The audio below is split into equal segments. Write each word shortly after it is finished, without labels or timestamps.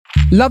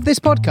Love this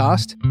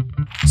podcast?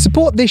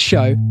 Support this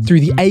show through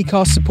the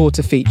Acast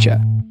supporter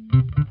feature.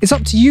 It's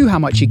up to you how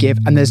much you give,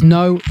 and there's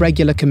no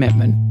regular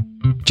commitment.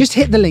 Just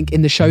hit the link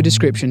in the show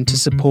description to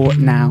support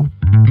now.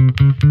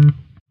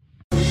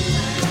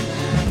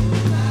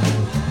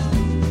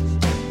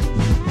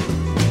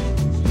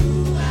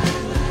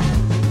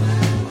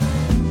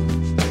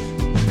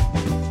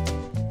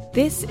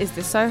 This is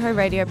the Soho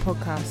Radio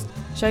Podcast,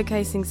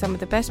 showcasing some of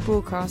the best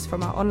broadcasts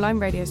from our online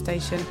radio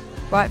station,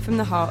 right from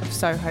the heart of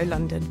Soho,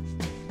 London.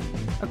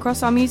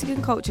 Across our music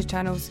and culture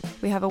channels,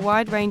 we have a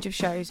wide range of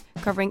shows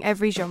covering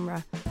every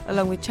genre,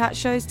 along with chat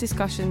shows,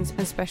 discussions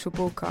and special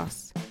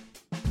broadcasts.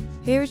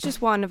 Here is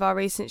just one of our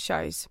recent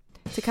shows.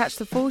 To catch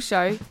the full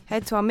show,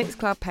 head to our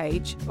Mixcloud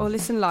page or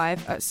listen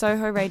live at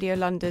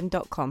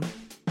sohoradiolondon.com.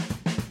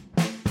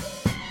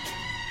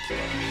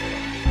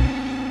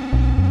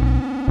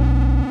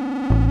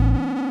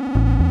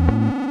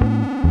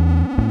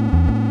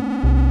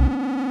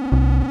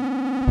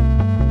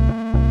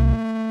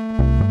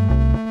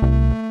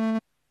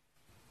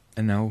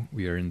 And now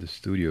we are in the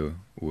studio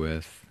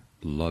with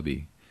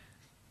Lobby,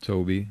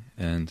 Toby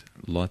and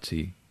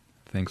Lottie.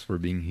 Thanks for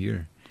being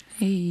here.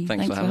 Hey,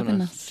 thanks for having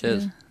us.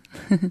 Cheers.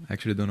 I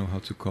actually don't know how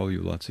to call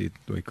you, Lottie.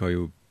 Do I call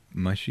you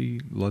Mushy,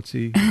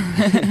 Lottie?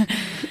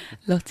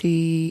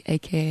 Lottie,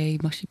 aka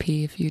Mushy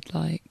P if you'd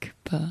like.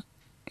 But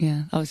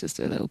yeah, I was just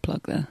doing a little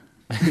plug there.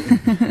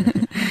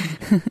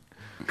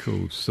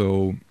 Cool.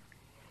 So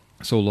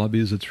Lobby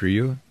is a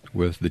trio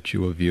with the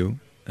two of you.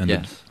 And,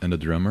 yes. And a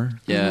drummer?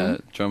 Yeah,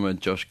 drummer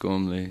Josh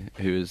Gormley,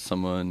 who is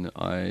someone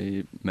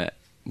I met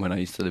when I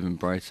used to live in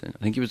Brighton.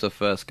 I think he was the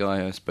first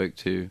guy I spoke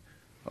to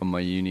on my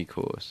uni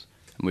course,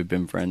 and we've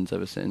been friends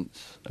ever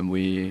since. And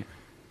we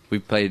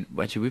played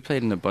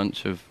in a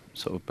bunch of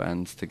sort of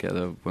bands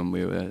together when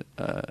we were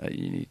at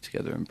uni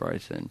together in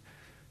Brighton.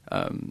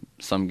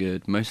 Some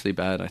good, mostly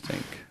bad, I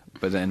think.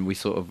 But then we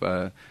sort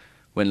of,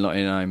 when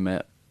Lottie and I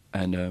met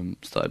and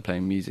started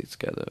playing music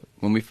together,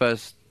 when we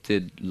first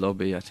did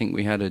Lobby, I think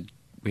we had a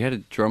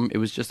drum, it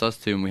was just us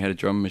two, and we had a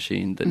drum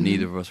machine that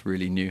neither of us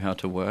really knew how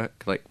to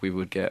work. Like, we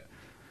would get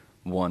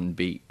one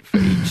beat for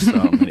each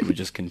song, and it would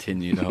just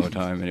continue the whole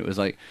time, and it was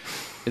like,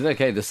 it's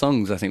okay, the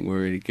songs I think were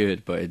really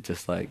good, but it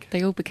just like...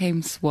 They all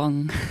became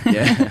swung.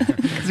 Yeah.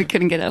 Because we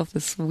couldn't get it off the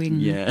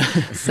swing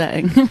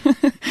setting.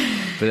 But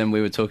then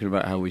we were talking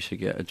about how we should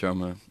get a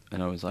drummer,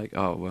 and I was like,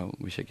 oh, well,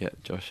 we should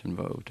get Josh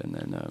involved, and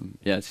then,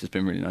 it's just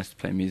been really nice to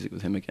play music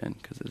with him again,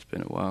 because it's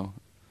been a while.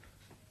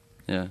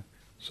 Yeah.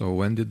 So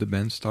when did the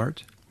band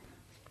start?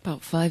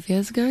 About 5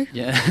 years ago.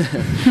 Yeah.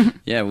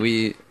 Yeah,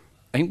 I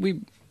think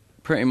we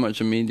pretty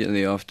much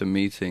immediately after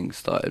meeting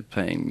started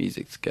playing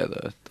music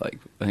together. Like,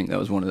 I think that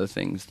was one of the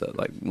things that,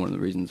 like, one of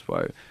the reasons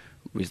why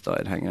we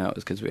started hanging out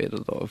is because we had a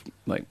lot of,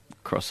 like,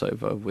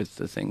 crossover with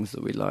the things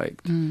that we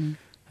liked. And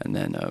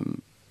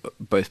then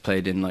both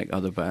played in, like,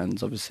 other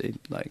bands, obviously,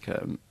 like,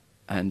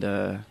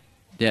 then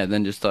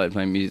just started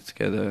playing music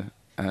together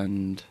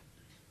and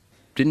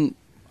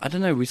I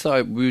don't know, we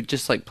would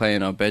just like play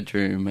in our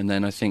bedroom, and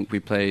then I think we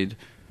played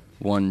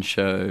one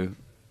show,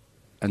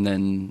 and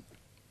then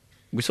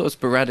we sort of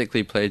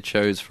sporadically played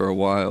shows for a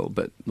while,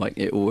 but like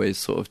it always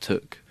sort of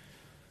took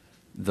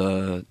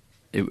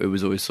it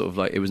was always sort of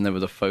like, it was never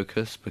the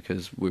focus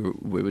because we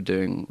were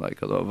doing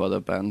like a lot of other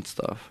band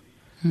stuff.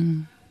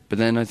 But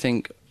then I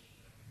think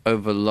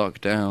over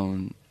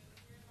lockdown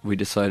we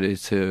decided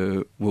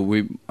to,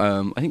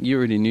 I think you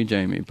already knew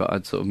Jamie, but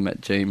I'd sort of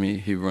met Jamie,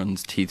 who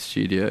runs Teeth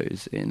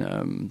Studios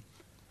in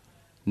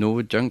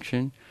Norwood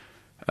Junction.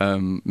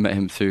 Met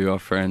him through our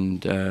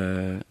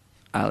friend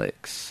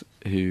Alex,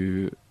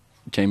 who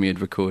Jamie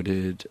had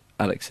recorded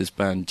Alex's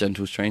band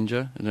Gentle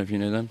Stranger. I don't know if you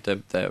know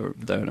them. They're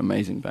an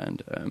amazing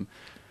band.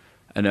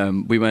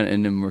 And we went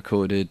in and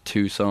recorded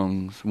 2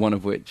 songs, one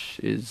of which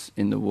is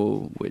In the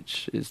Wall,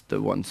 which is the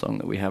one song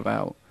that we have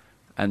out.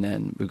 And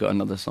then we've got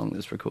another song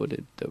that's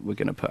recorded that we're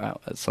going to put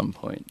out at some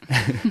point.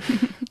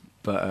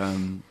 But,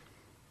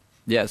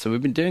 so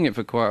we've been doing it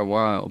for quite a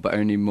while, but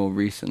only more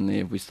recently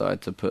have we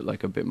started to put,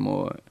 like, a bit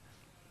more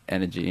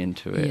energy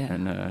into it. Yeah.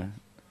 And,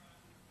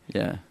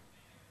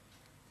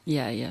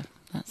 Yeah,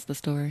 that's the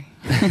story.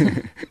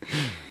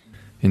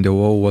 In the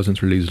Wall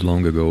wasn't released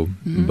long ago,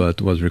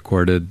 but was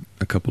recorded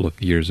a couple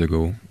of years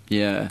ago.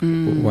 Yeah.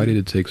 Why did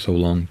it take so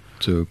long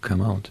to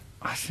come out?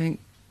 I think...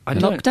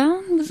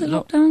 Lockdown? Was it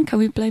lockdown? Can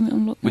we blame it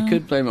on lockdown? We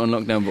could blame it on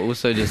lockdown, but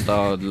also just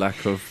our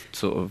lack of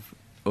sort of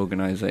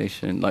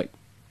organisation. Like,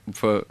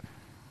 so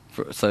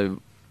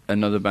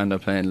another band I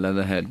play in,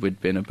 Leatherhead,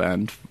 we've been a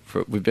band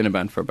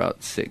for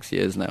about 6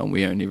 years now, and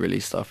we only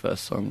released our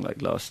first song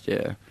like last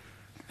year.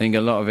 I think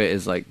a lot of it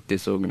is like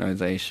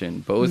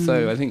disorganisation, but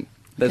also I think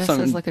there's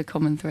something. There's like a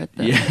common thread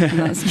there. Yeah, and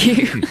that's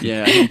you.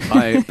 Yeah,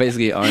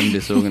 I'm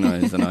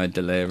disorganised and I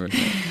delay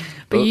everything.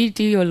 But you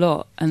do a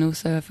lot, and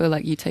also I feel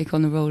like you take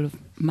on the role of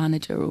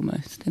manager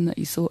almost, in that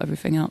you sort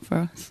everything out for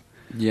us.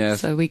 Yeah.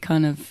 So we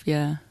kind of,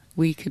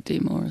 we could do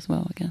more as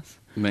well, I guess.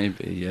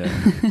 Maybe, yeah.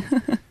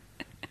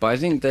 But I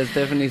think there's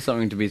definitely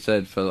something to be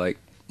said for like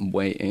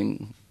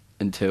waiting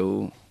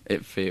until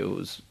it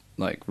feels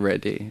like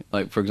ready.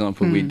 Like for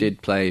example, we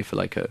did play for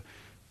like a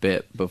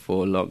bit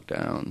before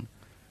lockdown,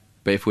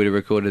 but if we'd have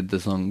recorded the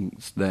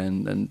songs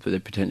then they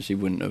potentially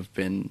wouldn't have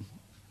been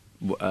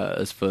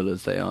as full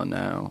as they are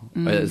now.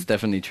 It's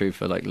definitely true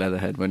for like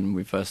Leatherhead. When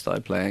we first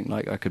started playing,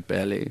 like I could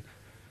barely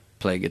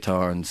play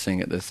guitar and sing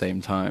at the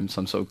same time, so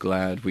I'm sort of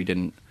glad we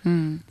didn't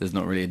there's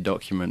not really a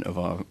document of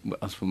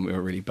us when we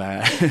were really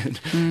bad.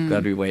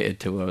 Glad we waited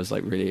till I was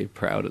like really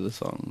proud of the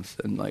songs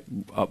and like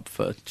up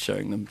for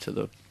showing them to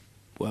the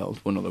world.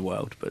 Well, not the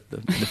world, but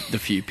the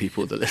few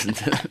people that listen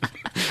to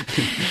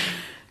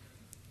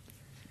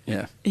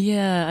them.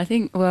 Yeah, I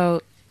think,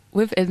 well,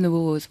 with In the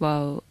Wall as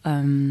well,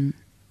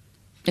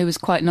 it was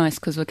quite nice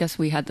because I guess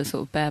we had the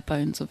sort of bare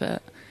bones of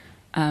it.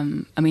 I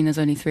mean, there's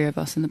only 3 of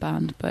us in the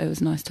band, but it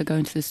was nice to go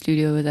into the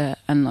studio with it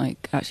and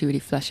like actually really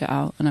flesh it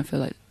out. And I feel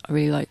like I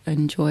really like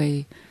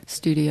enjoy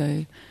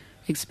studio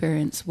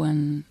experience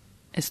when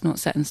it's not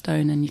set in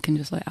stone and you can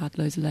just like add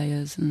loads of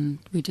layers. And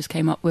we just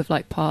came up with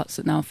like parts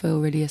that now feel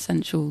really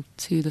essential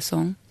to the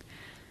song,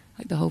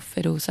 like the whole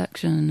fiddle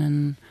section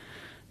and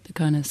the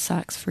kind of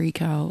sax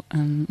freak out.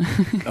 And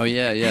oh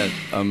yeah.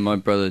 My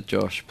brother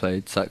Josh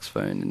played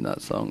saxophone in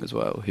that song as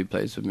well. He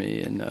plays with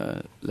me in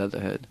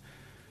Leatherhead.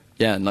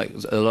 Yeah, and like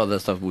a lot of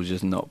that stuff was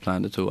just not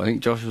planned at all. I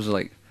think Josh was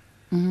like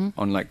on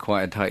like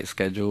quite a tight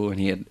schedule,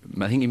 and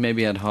I think he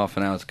maybe had half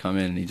an hour to come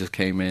in, and he just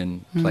came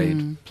in,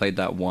 played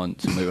that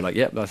once, and we were like,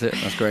 yep, that's it,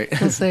 that's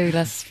great. Also,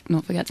 let's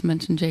not forget to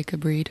mention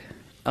Jacob Reed.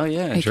 Oh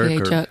yeah, aka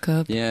Jerk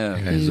Curb. Yeah,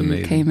 he's who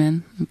amazing. Came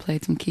in and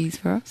played some keys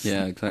for us.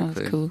 Yeah, exactly.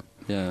 That was cool.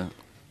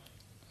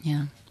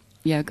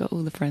 Yeah, got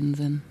all the friends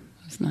in.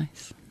 It was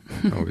nice.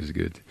 Always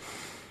good.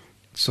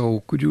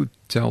 So, could you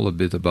tell a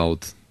bit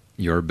about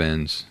your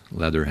bands,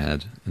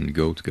 Leatherhead and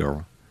Goat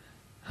Girl?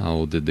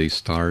 How did they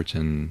start,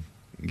 and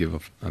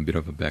give a bit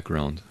of a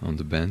background on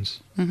the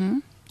bands? Do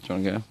you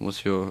want to go?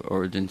 What's your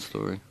origin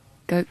story?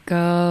 Goat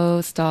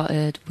Girl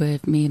started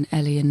with me and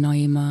Ellie and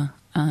Naima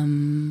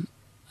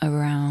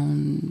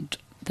around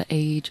the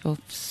age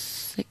of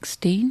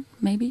 16,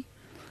 maybe.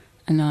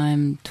 And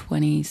I'm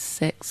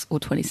 26 or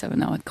 27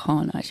 now. I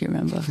can't actually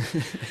remember.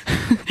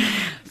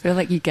 I feel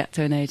like you get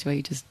to an age where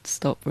you just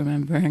stop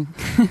remembering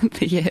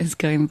the years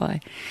going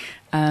by.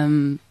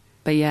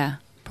 But yeah,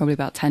 probably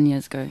about 10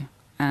 years ago.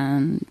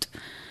 And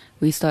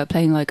we started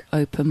playing like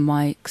open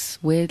mics,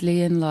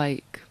 weirdly in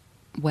like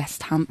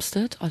West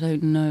Hampstead. I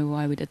don't know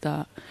why we did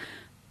that.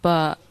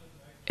 But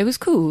it was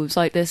cool. It was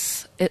like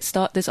this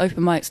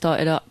open mic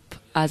started up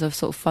as a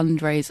sort of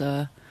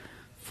fundraiser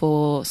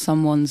for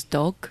someone's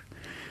dog.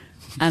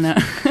 And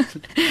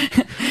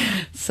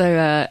so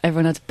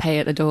everyone had to pay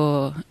at the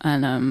door,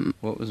 and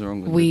what was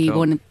wrong with we the dog?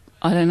 wanted,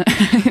 I don't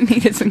know,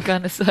 needed some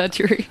kind of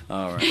surgery.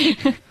 Oh, right.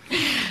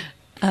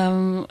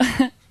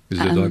 Is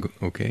the dog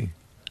okay?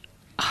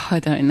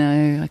 I don't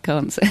know, I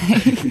can't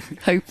say.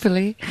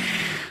 Hopefully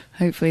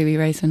we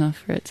raise enough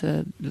for it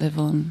to live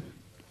on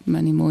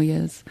many more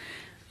years.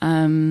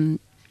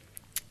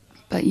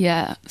 But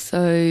yeah,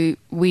 so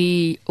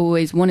we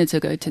always wanted to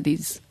go to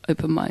these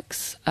open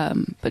mics,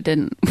 but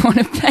didn't want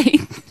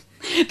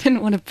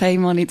to pay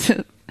money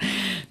to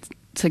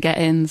get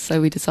in.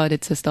 So we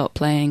decided to start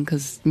playing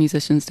because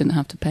musicians didn't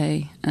have to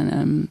pay,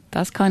 and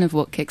that's kind of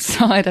what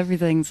kickstarted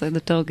everything. So the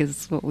dog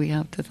is what we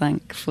have to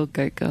thank for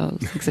Goat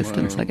Girl's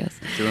existence, Wow. I guess.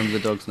 Do you remember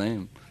the dog's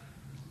name?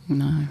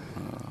 No,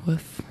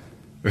 woof.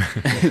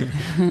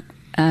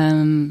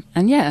 And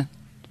yeah,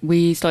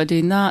 we started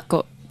doing that.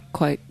 Got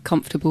quite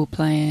comfortable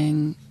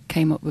playing,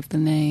 came up with the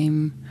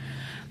name,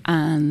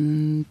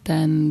 and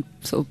then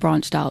sort of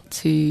branched out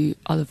to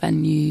other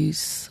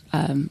venues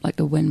like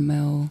the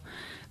Windmill,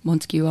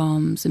 Montague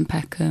Arms in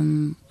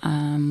Peckham,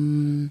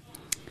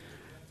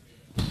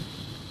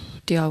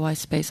 DIY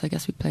Space. I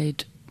guess we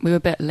were a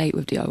bit late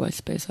with DIY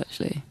Space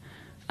actually,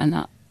 and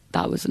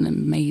that was an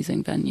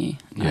amazing venue.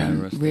 Yeah,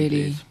 rest in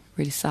really peace.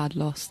 really sad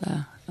loss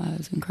there. It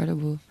was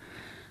incredible.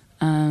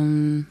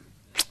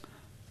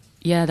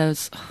 Yeah, there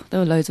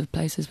were loads of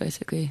places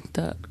basically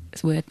that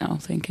it's weird now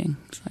thinking.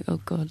 It's like, oh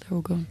God, they're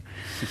all gone.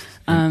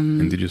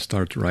 And did you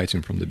start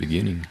writing from the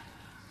beginning?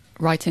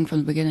 Writing from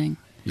the beginning.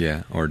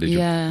 Yeah, or did you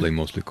play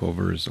mostly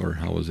covers, or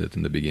how was it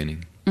in the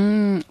beginning?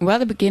 Well, at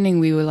the beginning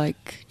we were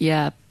like,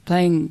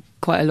 playing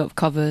quite a lot of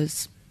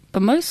covers,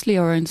 but mostly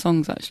our own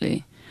songs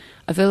actually.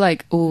 I feel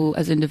like all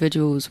as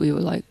individuals we were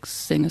like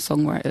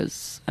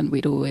singer-songwriters, and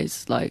we'd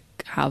always like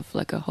have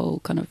like a whole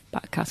kind of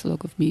back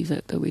catalogue of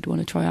music that we'd want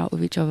to try out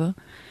with each other,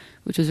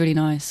 which was really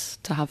nice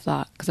to have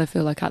that, because I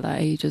feel like at that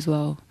age as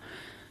well,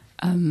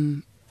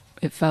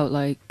 it felt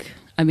like,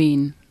 I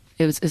mean,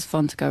 it's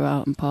fun to go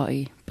out and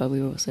party, but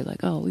we were also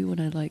like, oh, we want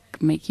to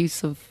like make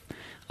use of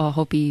our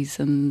hobbies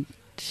and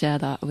share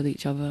that with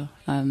each other.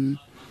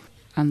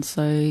 And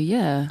so,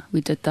 yeah,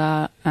 we did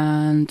that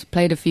and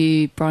played a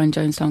few Brian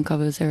Jonestown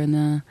covers here and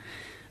there.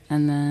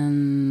 And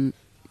then,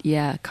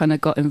 kind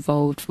of got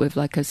involved with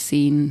like a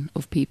scene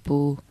of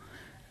people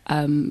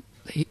who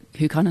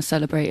kind of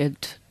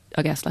celebrated,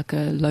 I guess, like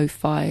a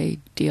lo-fi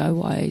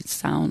DIY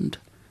sound,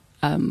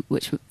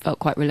 which felt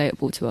quite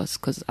relatable to us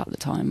because at the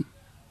time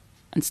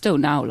and still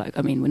now, like,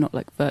 I mean, we're not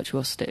like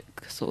virtuosic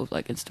sort of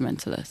like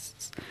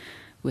instrumentalists.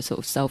 We're sort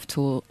of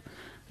self-taught.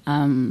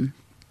 And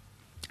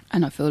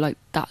I feel like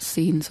that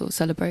scene sort of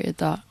celebrated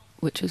that,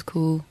 which was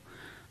cool.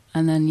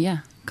 And then,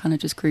 yeah, kind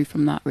of just grew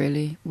from that,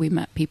 really. We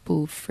met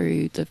people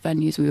through the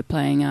venues we were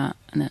playing at,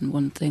 and then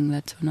one thing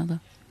led to another.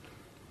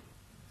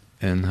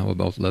 And how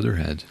about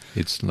Leatherhead?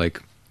 It's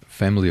like a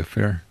family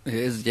affair. It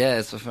is, yeah,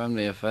 it's a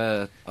family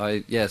affair.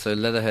 So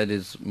Leatherhead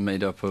is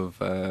made up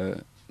of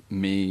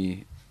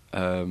me,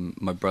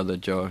 my brother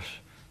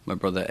Josh, my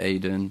brother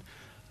Aidan,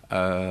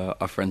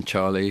 our friend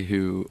Charlie,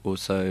 who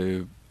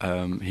also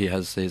he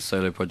has his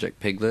solo project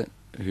Piglet,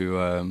 who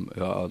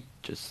are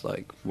just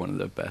like one of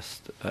the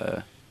best.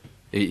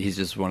 He's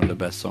just one of the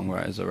best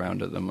songwriters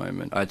around at the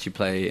moment. I actually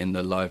play in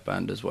the live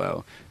band as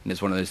well, and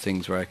it's one of those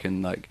things where I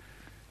can, like,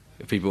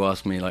 if people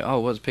ask me like,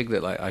 "Oh, what's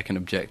Piglet like?" I can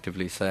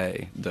objectively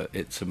say that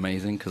it's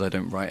amazing because I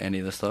don't write any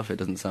of the stuff. It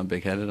doesn't sound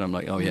big-headed. I'm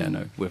like, "Oh yeah,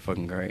 no, we're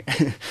fucking great."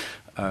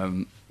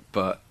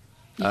 But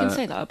you can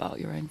say that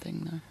about your own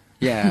thing, though.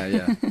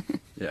 Yeah,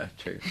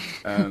 true.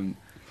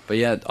 But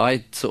yeah,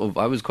 I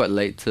was quite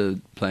late to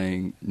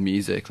playing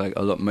music. Like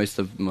most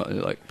of my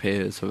like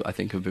peers, I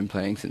think, have been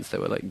playing since they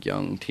were like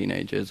young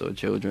teenagers or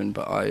children.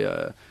 But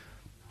I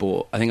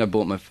think I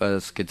bought my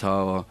first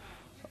guitar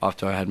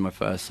after I had my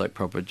first like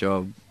proper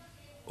job,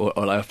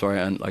 or after I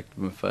earned like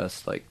my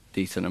first like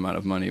decent amount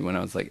of money when I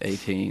was like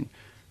 18,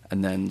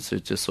 and then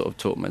just sort of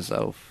taught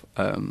myself.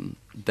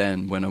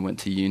 Then when I went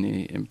to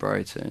uni in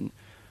Brighton,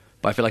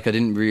 but I feel like I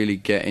didn't really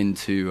get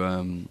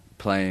into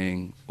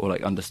playing or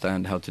like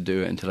understand how to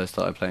do it until I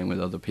started playing with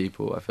other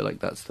people. I feel like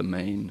that's the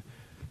main.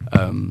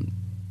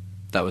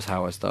 That was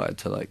how I started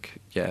to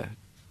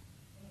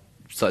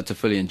started to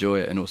fully enjoy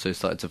it and also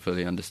started to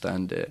fully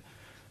understand it.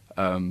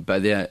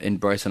 But yeah, in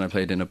Brighton I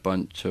played in a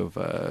bunch of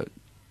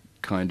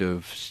kind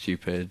of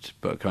stupid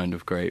but kind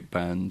of great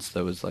bands.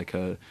 There was like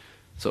a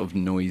sort of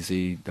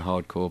noisy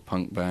hardcore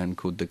punk band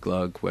called The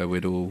Glug, where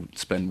we'd all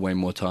spend way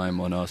more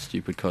time on our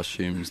stupid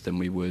costumes than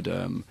we would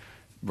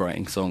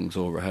writing songs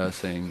or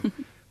rehearsing.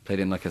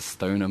 Played in like a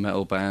stoner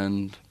metal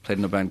band. Played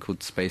in a band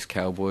called Space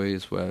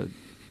Cowboys, where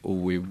all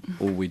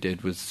we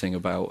did was sing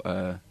about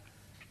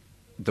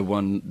the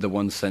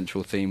one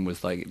central theme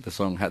was like the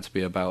song had to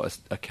be about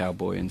a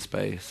cowboy in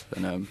space,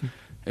 and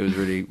it was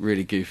really,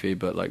 really goofy,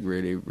 but like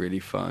really, really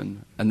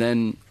fun. And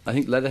then I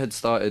think Leatherhead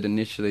started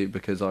initially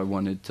because I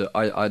wanted to.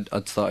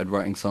 I'd started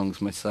writing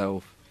songs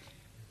myself,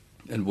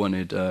 and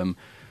wanted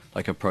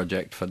like a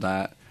project for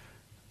that.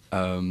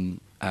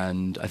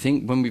 And I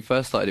think when we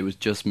first started, it was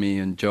just me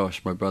and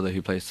Josh, my brother,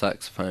 who plays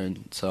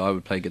saxophone. So I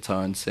would play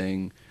guitar and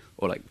sing,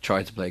 or like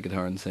try to play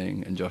guitar and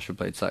sing, and Josh would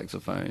play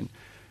saxophone.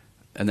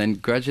 And then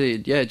gradually,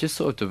 it just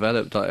sort of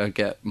developed. Like I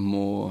get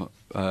more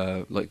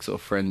like sort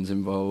of friends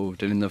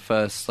involved, and in the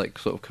first like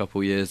sort of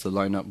couple years, the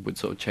lineup would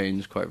sort of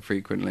change quite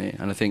frequently.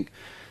 And I think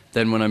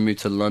then when I moved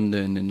to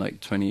London in like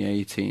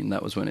 2018,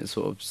 that was when it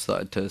sort of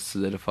started to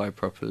solidify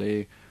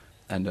properly.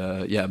 And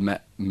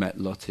met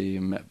Lottie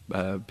and met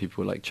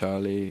people like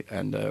Charlie,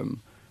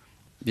 and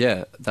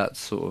that's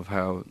sort of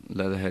how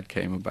Leatherhead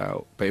came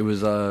about. But it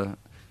was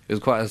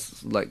quite a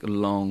like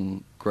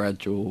long,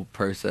 gradual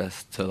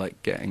process to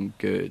like getting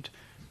good.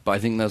 But I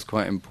think that's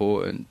quite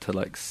important to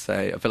like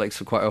say. I feel like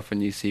so quite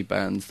often you see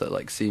bands that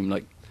like seem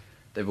like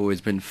they've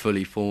always been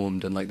fully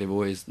formed and like they've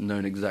always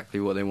known exactly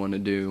what they want to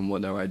do and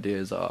what their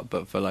ideas are.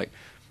 But for like,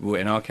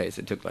 in our case,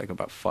 it took like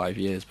about 5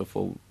 years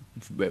before.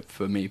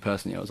 For me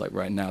personally, I was like,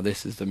 right now,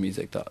 this is the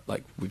music that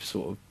like we've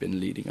sort of been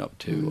leading up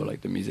to, or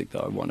like the music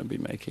that I want to be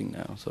making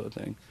now, sort of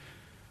thing.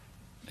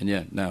 And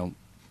yeah, now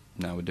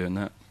we're doing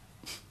that.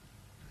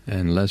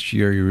 And last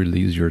year you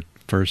released your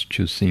first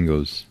 2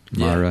 singles,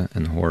 Mara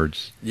and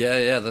Hordes.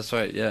 Yeah, that's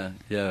right. Yeah.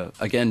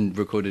 Again,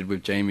 recorded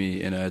with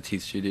Jamie in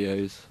Teeth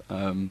Studios.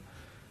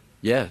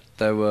 They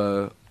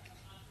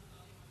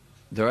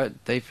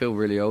feel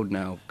really old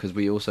now because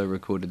we also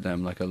recorded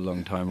them like a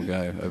long time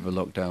ago over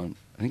lockdown.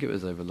 I think it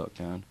was over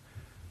lockdown.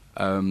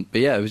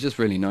 But yeah, it was just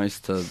really nice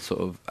to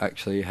sort of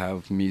actually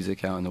have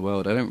music out in the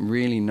world. I don't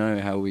really know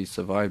how we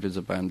survived as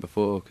a band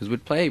before, because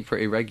we'd play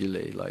pretty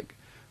regularly, like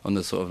on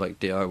the sort of like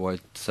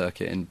DIY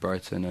circuit in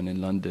Brighton and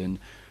in London,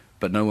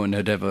 but no one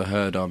had ever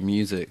heard our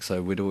music,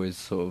 so we'd always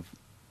sort of,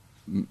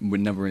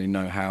 we'd never really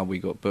know how we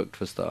got booked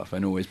for stuff,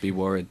 and always be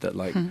worried that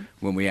like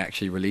when we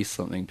actually release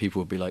something,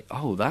 people would be like,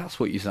 oh,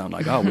 that's what you sound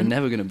like, oh, we're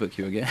never going to book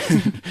you again.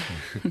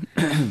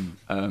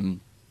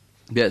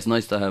 Yeah, it's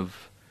nice to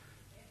have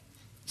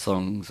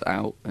songs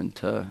out and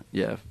to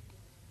yeah.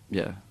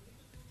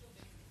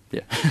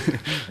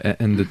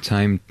 And the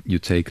time you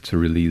take to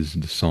release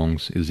the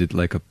songs, is it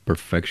like a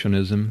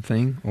perfectionism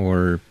thing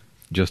or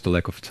just a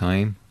lack of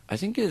time? I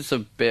think it's a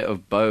bit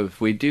of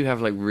both. We do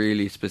have like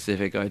really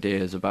specific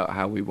ideas about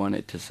how we want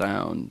it to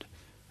sound,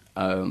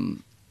 but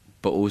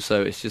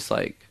also it's just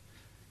like,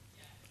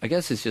 I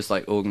guess it's just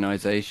like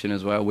organization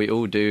as well. We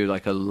all do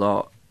like a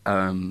lot,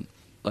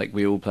 like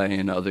we all play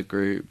in other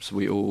groups,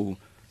 we all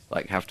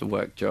like have to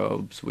work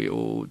jobs, we're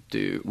all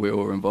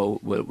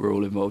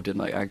involved in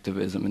like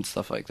activism and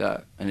stuff like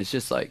that, and it's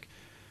just like,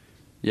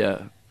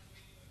 yeah,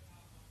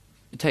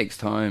 it takes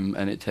time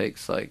and it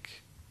takes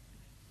like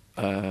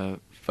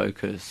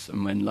focus,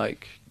 and when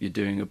like you're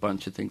doing a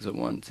bunch of things at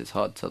once, it's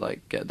hard to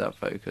like get that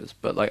focus.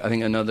 But like I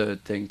think another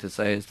thing to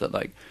say is that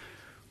like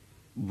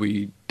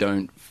we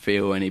don't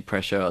feel any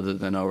pressure other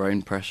than our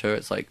own pressure.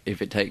 It's like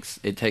if it takes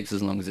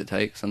as long as it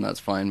takes, and that's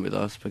fine with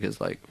us,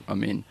 because like I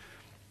mean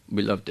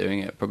we love doing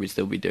it, probably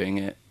still be doing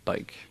it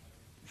like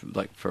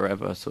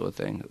forever sort of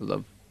thing.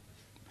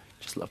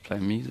 Just love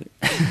playing music.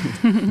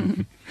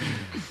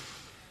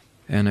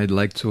 And I'd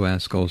like to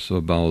ask also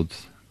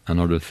about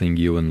another thing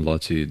you and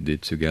Lottie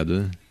did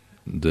together,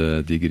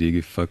 the Diggy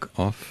Diggy Fuck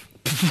Off.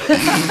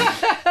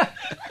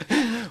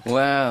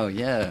 Wow,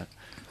 yeah,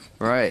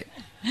 right.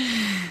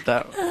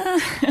 That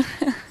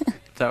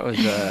was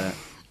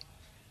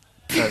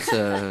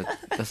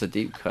that's a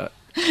deep cut.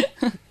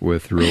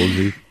 With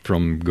Rosie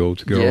from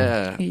Goat Girl,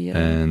 Yeah.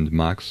 and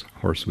Max,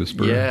 Horse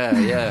Whisperer.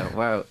 Yeah,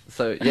 wow.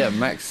 So yeah,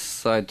 Max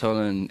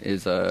Side-Tolan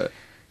is a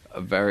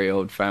very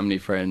old family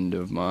friend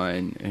of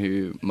mine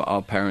who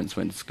our parents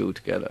went to school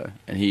together,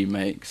 and he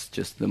makes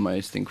just the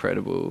most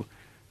incredible,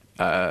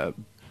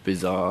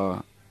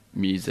 bizarre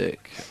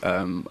music.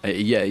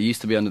 It used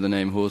to be under the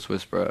name Horse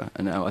Whisperer,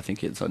 and now I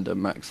think it's under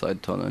Max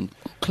Side-Tolan.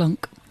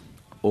 Clunk.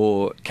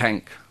 Or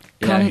Kank.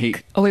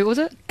 Kank. Oh wait, was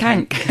it?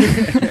 Kank.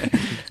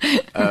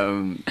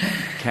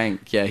 Kank,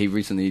 yeah, he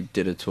recently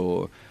did a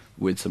tour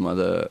with some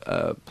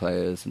other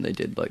players, and they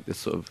did like this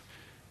sort of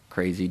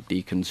crazy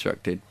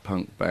deconstructed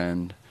punk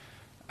band.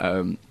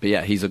 But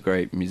yeah, he's a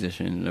great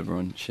musician, and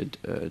everyone should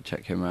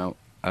check him out.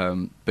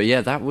 But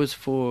yeah, it was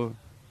for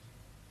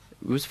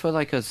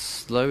like a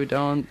slow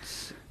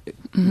dance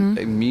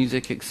a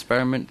music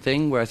experiment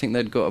thing, where I think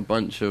they'd got a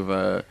bunch of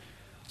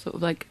sort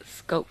of like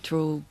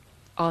sculptural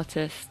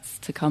artists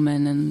to come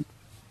in and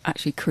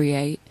actually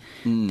create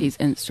these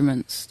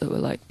instruments that were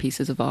like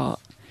pieces of art,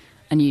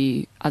 and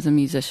you, as a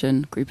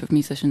group of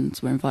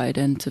musicians, were invited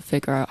in to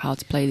figure out how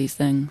to play these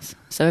things.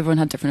 So everyone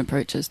had different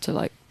approaches to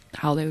like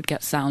how they would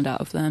get sound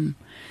out of them,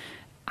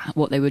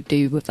 what they would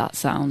do with that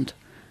sound.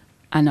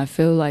 And I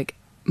feel like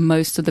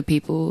most of the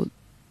people,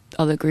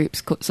 other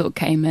groups sort of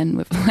came in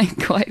with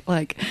like quite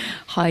like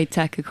high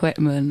tech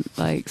equipment,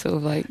 like sort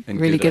of like and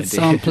really good ideas.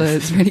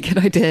 samplers, really good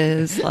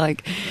ideas,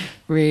 like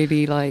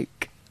really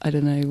like, I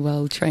don't know,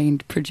 well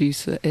trained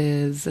producer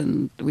ears,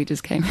 and we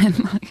just came in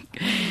like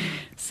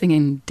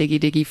singing diggy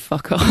diggy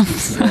fuck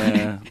offs.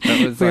 Yeah,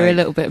 that was we were a like,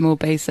 little bit more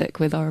basic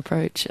with our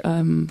approach.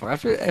 I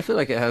feel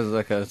like it has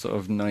like a sort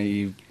of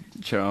naive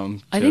charm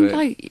to I think it.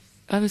 like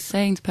I was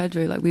saying to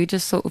Pedro, like we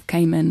just sort of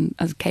came in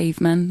as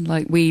cavemen.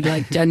 Like we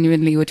like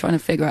genuinely were trying to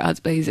figure out how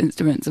to play these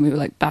instruments, and we were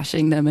like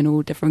bashing them in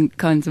all different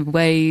kinds of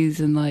ways.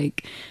 And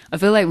like I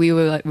feel like we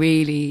were like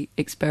really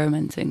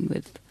experimenting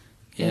with.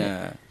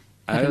 Yeah,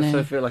 I I don't also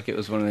know. feel like it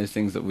was one of those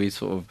things that we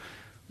sort of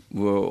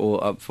were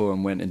all up for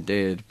and went and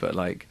did, but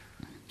like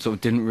sort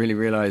of didn't really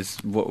realise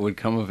what would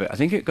come of it. I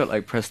think it got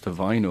like pressed to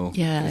vinyl.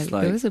 Yeah, It's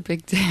like, it was a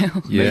big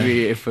deal. Yeah.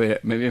 maybe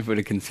if we'd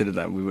have considered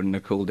that, we wouldn't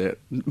have called it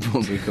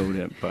what we called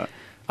it. But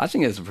I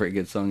think it's a pretty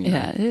good song. You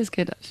Yeah, know? it is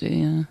good actually.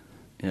 Yeah.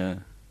 Yeah.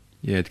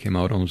 Yeah, it came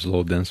out on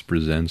Slow Dance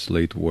Presents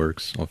Late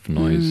Works of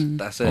Noise.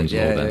 That's on it. Slow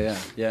Yeah,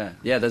 Dance.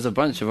 yeah. There's a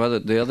bunch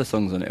of the other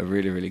songs on it are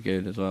really, really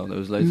good as well. There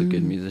was loads of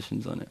good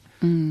musicians on it.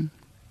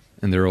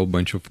 And there are a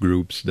bunch of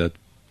groups that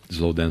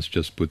Slow Dance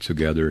just put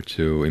together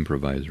to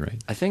improvise, right?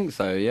 I think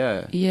so.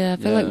 Yeah. Yeah,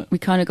 I feel like we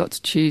kind of got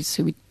to choose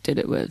who we did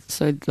it with.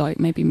 So like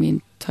maybe me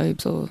and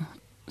Tobes or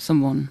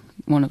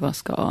one of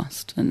us got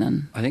asked, and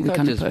then I think we I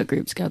kind of just- put a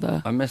group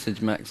together. I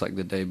messaged Max like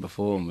the day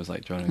before and was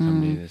like trying to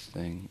come do this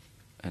thing,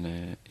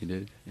 and he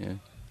did. Yeah.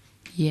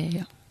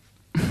 Yeah.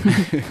 I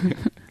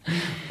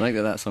think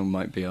that song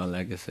might be our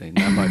legacy.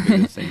 That might be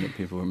the thing that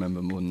people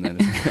remember more than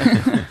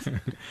anything else.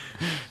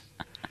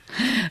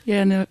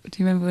 Yeah, no,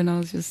 do you remember when I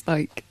was just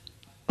like...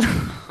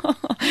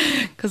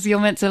 Because you're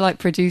meant to like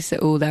produce it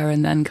all there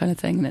and then kind of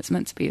thing, and it's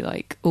meant to be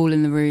like all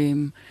in the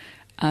room.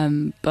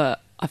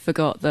 But I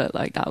forgot that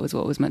like that was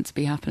what was meant to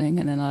be happening,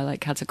 and then I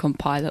like had to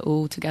compile it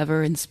all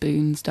together in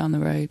spoons down the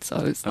road. So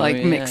I was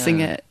like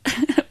mixing yeah.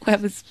 it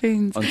with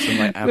spoons. On some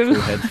like Apple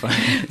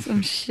headphones.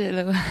 Some shit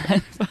little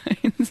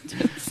headphones.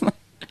 Just like,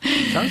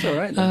 Sounds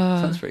alright though.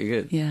 Sounds pretty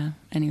good. yeah,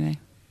 anyway.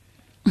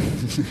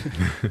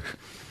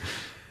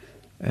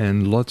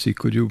 And Lottie,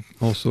 could you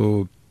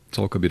also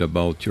talk a bit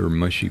about your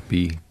Mushy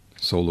P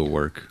solo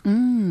work?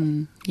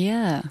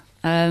 Yeah.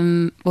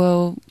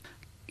 Well,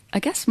 I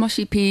guess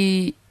Mushy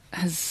P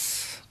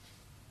has,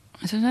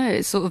 I don't know,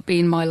 it's sort of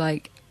been my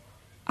like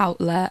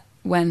outlet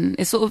when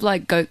it's sort of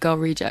like Goat Girl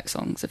reject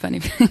songs, if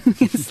anything.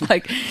 It's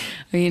like,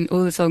 I mean,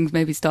 all the songs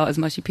maybe start as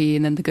Mushy P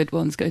and then the good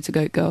ones go to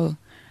Goat Girl,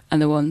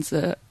 and the ones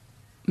that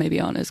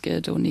maybe aren't as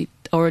good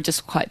or are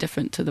just quite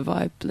different to the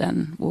vibe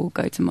then will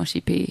go to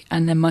Mushy P.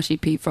 And then Mushy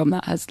P from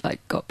that has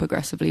like got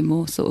progressively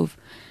more sort of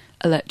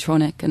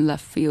electronic and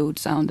left field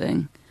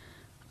sounding.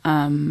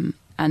 And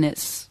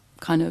it's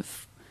kind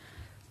of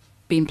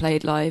been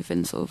played live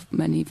in sort of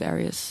many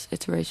various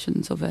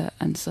iterations of it.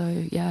 And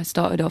so, yeah, I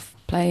started off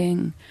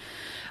playing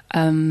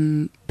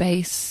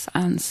bass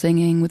and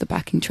singing with a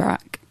backing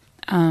track,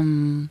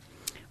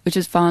 which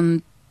is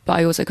fun. But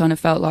I also kind of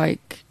felt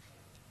like,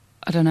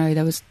 I don't know,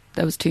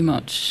 there was too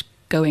much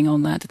going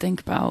on there to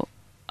think about.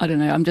 I don't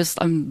know.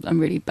 I'm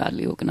really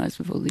badly organised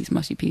with all these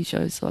Mushy P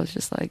shows, so I was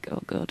just like,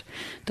 oh god,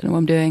 don't know what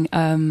I'm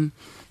doing.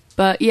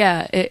 But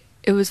yeah, it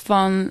was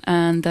fun,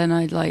 and then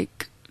I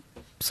like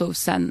sort of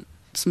sent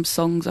some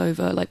songs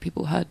over. Like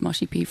people heard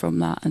Mushy P from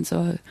that, and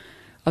so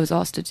I was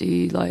asked to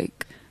do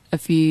like a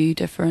few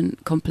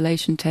different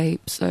compilation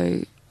tapes.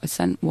 So I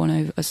sent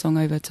a song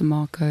over to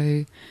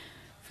Marco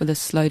for the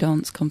slow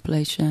dance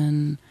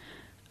compilation,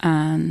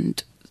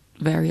 and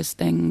various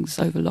things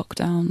over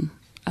lockdown.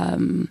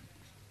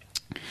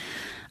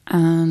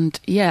 And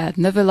yeah,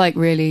 never like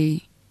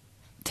really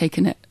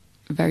taken it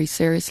very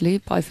seriously,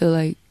 but I feel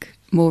like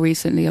more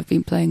recently I've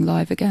been playing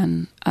live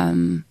again,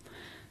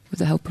 with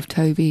the help of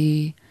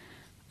Toby,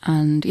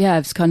 and yeah,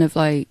 it's kind of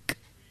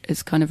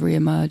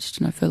re-emerged,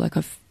 and I feel like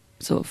I've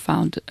sort of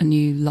found a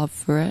new love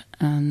for it,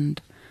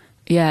 and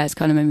yeah, it's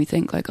kind of made me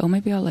think like, oh,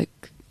 maybe I'll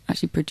like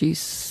actually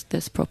produce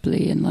this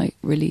properly and like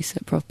release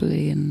it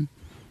properly, and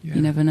you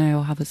never know,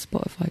 I'll have a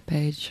Spotify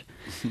page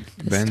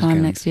this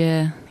time next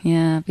year.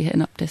 Yeah, I'll be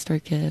hitting up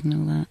DistroKid and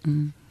all that.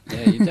 And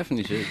yeah, you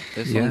definitely should.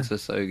 Those songs are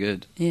so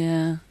good.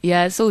 Yeah,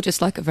 it's all just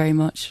like a very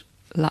much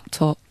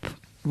laptop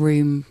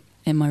room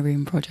in my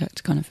room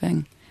project kind of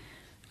thing.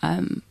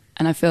 And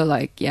I feel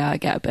like I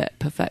get a bit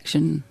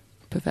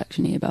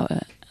perfection-y about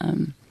it.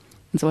 And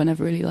so I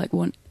never really like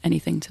want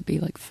anything to be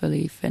like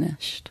fully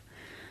finished.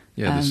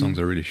 Yeah, the songs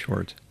are really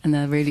short. And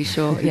they're really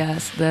short.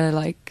 Yes, they're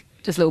like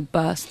just little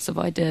bursts of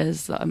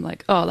ideas that I'm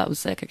like, oh, that was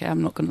sick. Okay,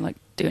 I'm not going to like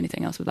do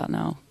anything else with that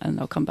now, and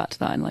I'll come back to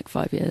that in like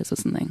 5 years or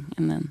something.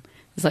 And then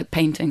it's like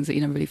paintings that you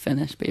never really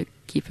finish, but you're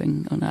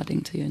keeping on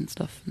adding to and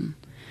stuff. And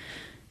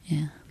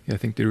yeah, I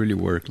think they really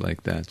work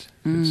like that.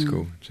 It's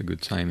cool. It's a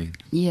good timing.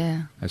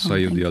 Yeah, I saw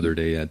you the other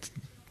day at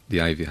the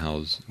Ivy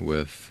House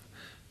with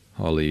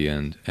Holly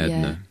and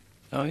Edna.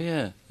 Oh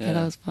yeah, that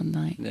was a fun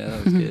night. Yeah,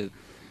 that was good.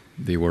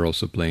 They were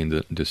also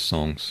playing the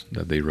songs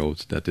that they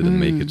wrote that didn't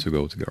make it to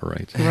Go To Girl,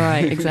 right?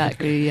 Right,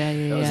 exactly.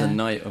 Yeah. That was a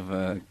night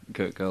of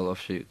Goat Girl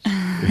offshoots.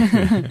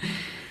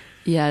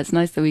 Yeah, it's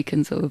nice that we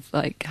can sort of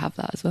like have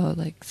that as well,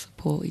 like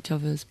support each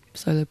other's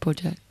solo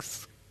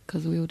projects,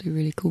 because we all do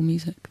really cool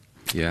music.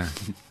 Yeah.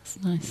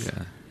 It's nice.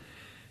 Yeah.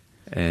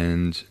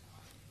 And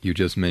you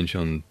just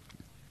mentioned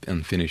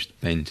unfinished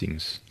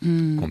paintings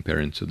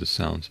comparing to the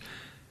sounds.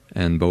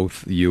 And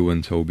both you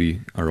and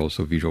Toby are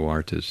also visual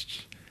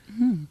artists.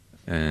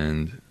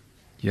 And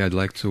yeah, I'd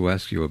like to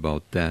ask you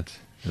about that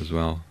as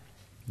well.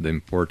 The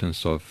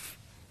importance of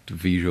the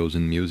visuals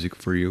in music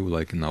for you,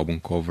 like in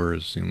album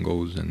covers,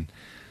 singles, and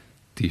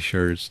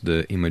T-shirts,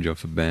 the image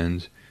of a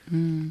band.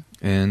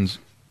 And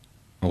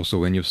also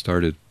when you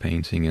started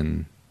painting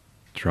and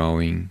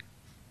drawing.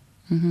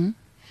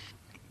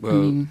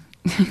 Well,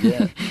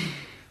 yeah.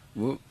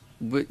 Well,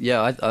 first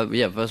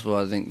of all,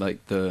 I think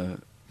like the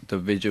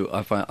visual.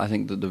 I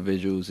think that the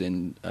visuals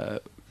in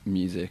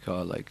music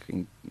are like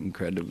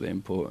incredibly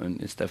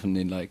important. It's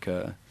definitely like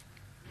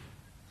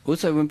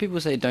also when people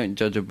say don't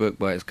judge a book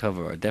by its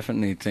cover, I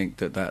definitely think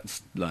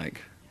that's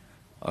like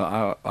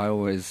I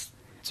always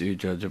do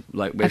judge I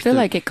feel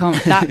like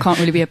that can't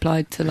really be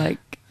applied to like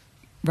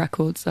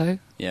records though.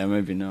 Yeah,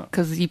 maybe not,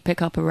 because you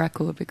pick up a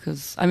record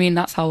because I mean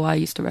that's how I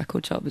used to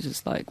record shop, was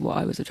just like what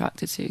I was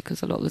attracted to,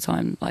 because a lot of the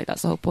time like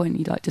that's the whole point,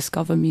 you like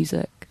discover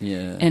music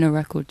in a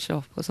record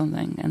shop or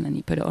something, and then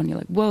you put it on, you're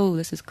like, whoa,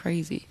 this is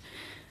crazy.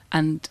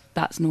 And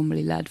that's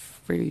normally led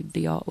through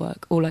the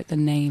artwork or like the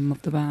name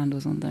of the band or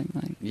something.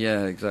 Like,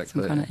 yeah,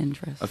 exactly. Some kind of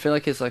interest. I feel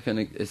like it's like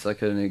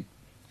an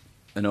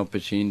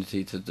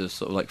opportunity to just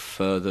sort of like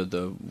further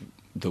the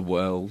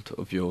world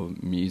of your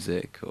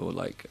music, or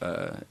like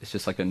it's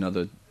just like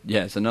another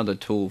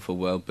tool for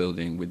world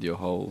building with your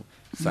whole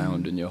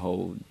sound and your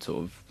whole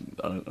sort of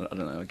I don't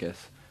know, I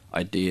guess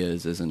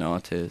ideas as an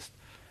artist.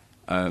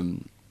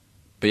 But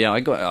yeah,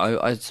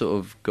 I sort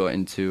of got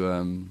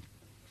into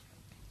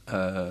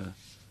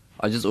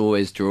I just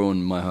always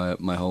drawn my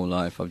whole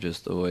life. I've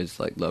just always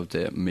like loved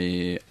it.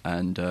 Me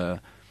and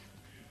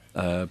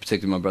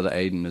particularly my brother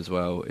Aiden as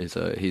well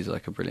he's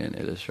like a brilliant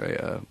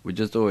illustrator. We're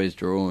just always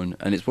drawn,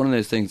 and it's one of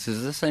those things.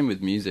 It's the same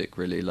with music,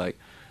 really. Like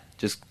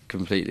just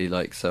completely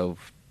like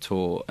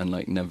self-taught, and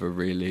like never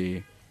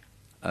really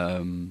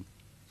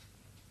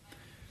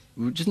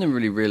we just never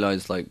really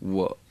realized like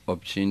what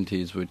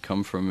opportunities would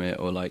come from it,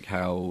 or like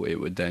how it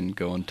would then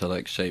go on to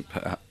like shape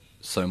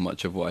so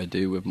much of what I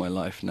do with my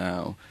life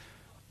now.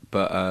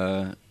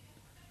 But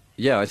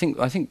yeah, I think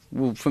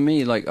well, for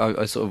me, like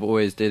I sort of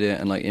always did it,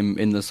 and like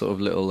in the sort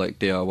of little like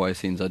DIY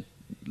scenes I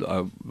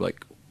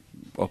like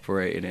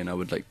operated in, I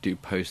would like do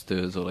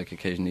posters or like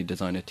occasionally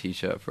design a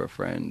T-shirt for a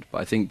friend.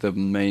 But I think the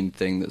main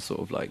thing that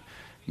sort of like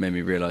made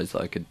me realize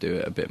that I could do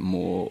it a bit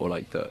more, or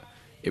like that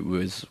it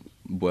was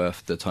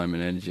worth the time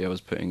and energy I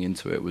was putting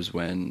into it, was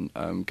when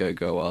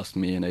Go asked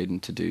me and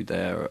Aiden to do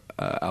their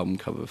album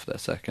cover for their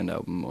second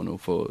album, On All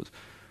Fours,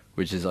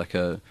 which is like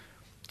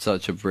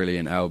such a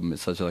brilliant album.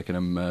 It's such like an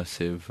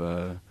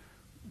immersive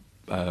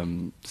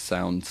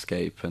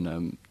soundscape,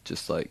 and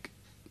just like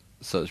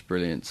such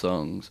brilliant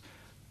songs.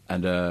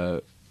 and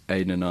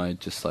Aiden and I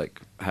just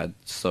like had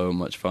so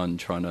much fun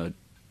trying to,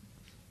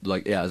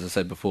 like, yeah, as I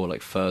said before,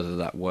 like further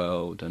that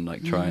world and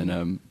like try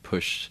and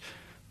push,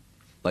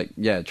 like,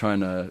 yeah, trying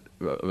to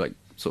like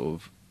sort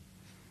of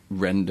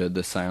render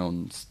the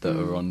sounds that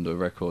are on the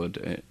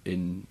record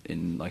in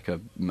like a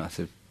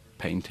massive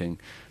painting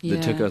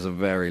that took us a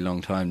very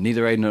long time.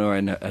 Neither Aiden nor I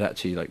had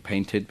actually like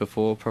painted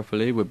before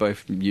properly. We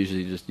both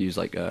usually just use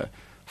like a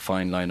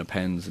fine liner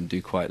pens and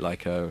do quite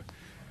like a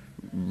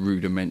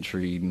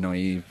rudimentary,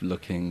 naive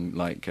looking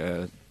like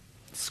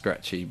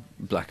scratchy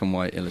black and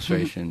white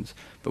illustrations.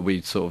 But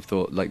we sort of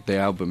thought like the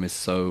album is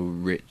so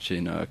rich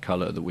in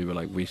color that we were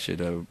like, we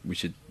should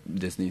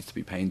this needs to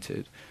be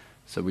painted.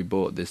 So we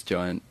bought this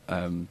giant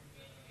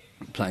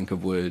plank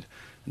of wood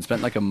and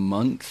spent like a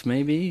month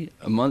over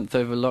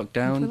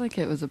lockdown. I feel like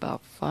it was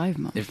about 5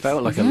 months. It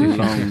felt like a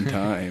long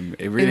time.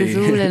 It really. It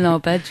was all in our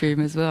bedroom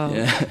as well.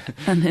 Yeah.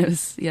 And it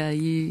was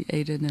you,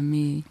 Aiden, and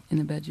me in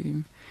the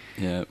bedroom.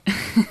 Yeah.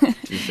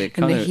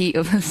 In the heat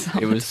of the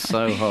summer. It was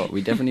so hot.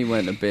 We definitely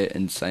went a bit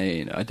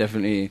insane. I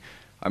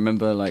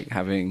remember like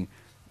having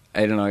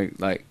Aiden and I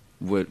like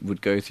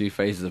would go through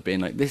phases of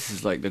being like, this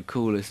is like the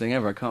coolest thing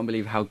ever, I can't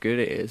believe how good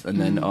it is, and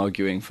then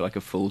arguing for like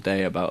a full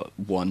day about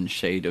one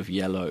shade of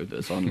yellow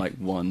that's on like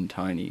one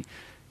tiny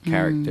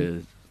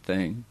character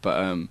thing.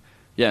 But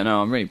yeah,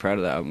 no, I'm really proud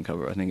of that album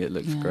cover. I think it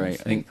looks great.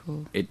 I think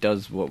cool. It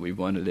does what we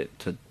wanted it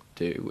to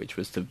do, which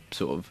was to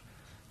sort of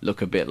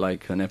look a bit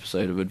like an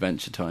episode of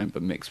Adventure Time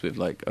but mixed with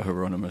like a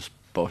Hieronymus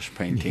Bosch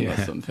painting or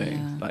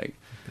something. Like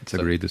it's a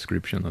great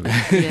description of it.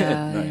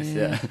 Nice.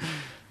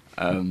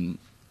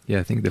 Yeah,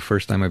 I think the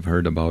first time I've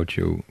heard about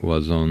you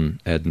was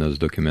on Edna's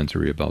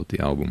documentary about the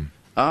album.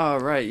 Oh,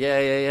 right.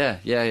 Yeah.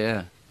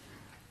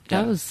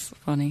 That was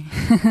funny.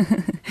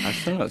 I've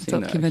still not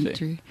seen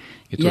documentary.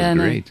 It was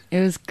great. No,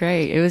 it was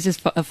great. It was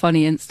just a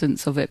funny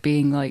instance of it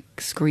being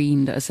like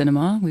screened at a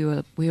cinema. We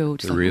were all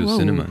just The like, real whoa,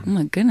 cinema. oh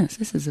my goodness,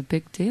 this is a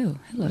big deal.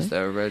 Hello. Is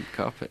there a red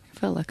carpet? I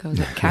felt like I was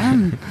at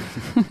Cannes.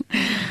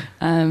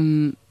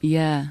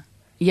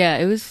 Yeah,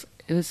 it was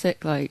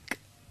sick. Like,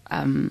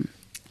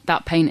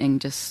 that painting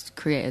just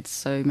created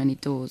so many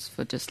doors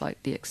for just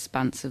like the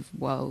expansive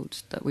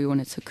world that we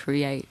wanted to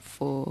create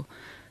for,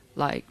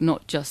 like,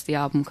 not just the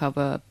album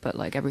cover, but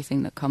like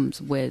everything that comes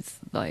with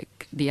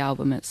like the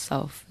album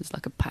itself is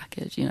like a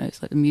package, you know.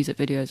 It's like the music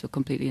videos were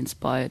completely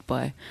inspired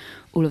by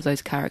all of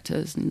those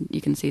characters, and you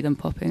can see them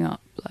popping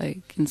up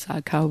like in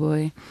Sad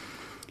Cowboy,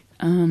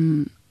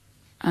 and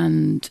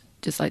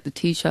just like the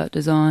t-shirt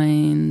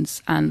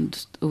designs,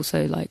 and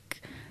also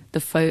like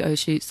the photo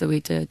shoots that we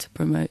did to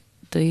promote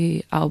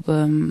the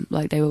album.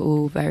 Like, they were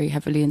all very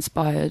heavily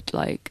inspired,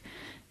 like,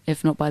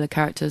 if not by the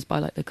characters, by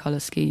like the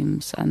color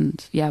schemes.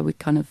 And yeah, we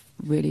kind of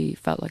really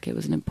felt like it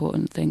was an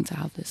important thing to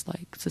have this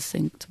like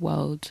succinct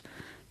world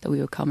that we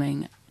were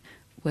coming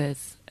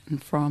with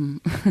and from.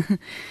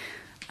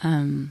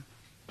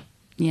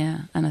 Yeah,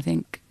 and I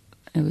think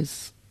it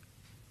was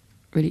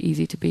really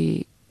easy to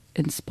be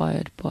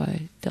inspired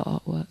by the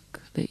artwork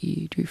that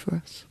you drew for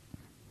us.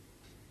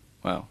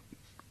 Wow.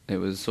 It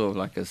was sort of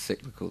like a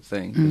cyclical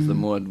thing, because the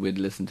more we'd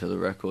listen to the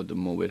record, the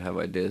more we'd have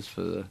ideas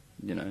for the,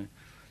 you know,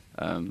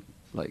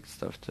 like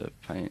stuff to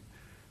paint.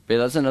 But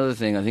that's another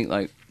thing. I think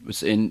like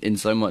in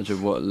so much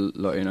of what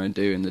Lottie and I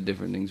do and the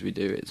different things we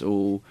do, it's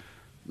all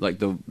like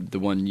the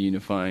one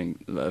unifying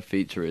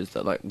feature is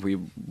that like we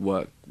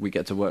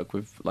get to work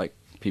with like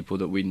people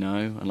that we know,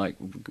 and like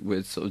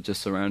we're sort of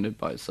just surrounded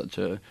by such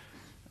a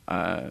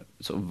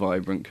sort of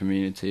vibrant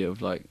community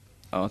of like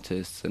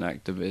artists and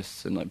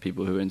activists and like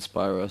people who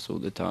inspire us all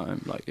the time.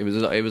 Like it was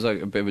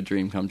like a bit of a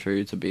dream come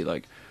true to be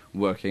like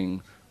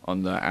working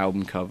on the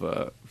album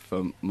cover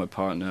for my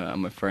partner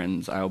and my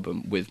friend's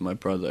album with my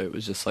brother. It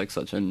was just like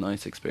such a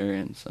nice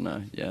experience,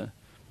 and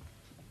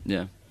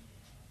yeah.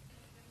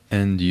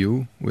 And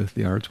you with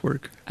the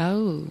artwork?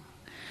 Oh,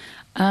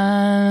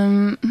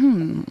 I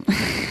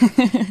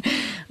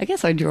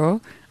guess I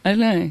draw. I don't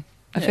know.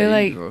 I feel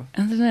like draw. I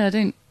don't know. I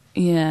don't.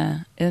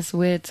 Yeah, it's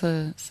weird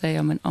to say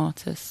I'm an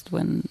artist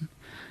when,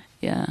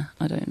 I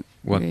don't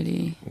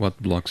really.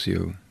 What blocks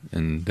you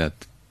in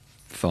that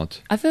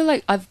thought? I feel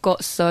like I've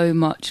got so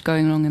much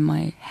going on in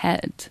my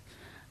head,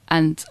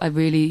 and I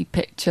really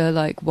picture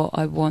like what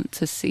I want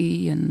to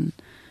see, and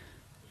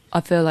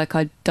I feel like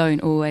I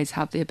don't always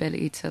have the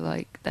ability to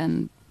like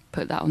then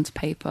put that onto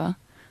paper.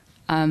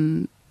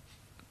 But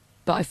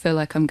I feel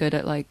like I'm good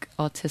at like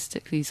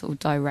artistically sort of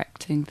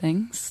directing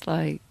things,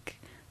 like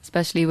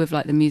especially with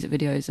like the music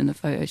videos and the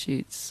photo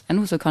shoots, and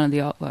also kind of the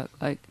artwork,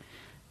 like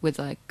with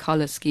like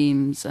color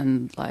schemes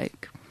and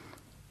like,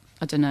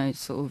 I don't know,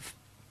 sort of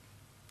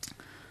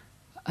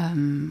I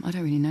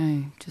don't really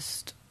know,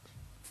 just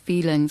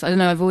feelings. I don't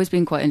know, I've always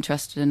been quite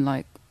interested in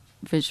like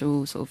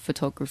visual sort of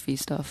photography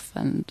stuff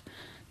and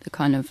the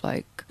kind of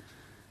like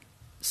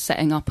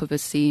setting up of a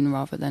scene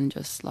rather than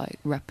just like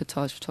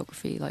reportage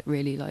photography, like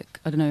really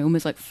like, I don't know,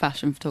 almost like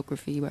fashion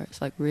photography where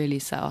it's like really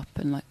set up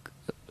and like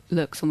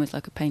looks almost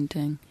like a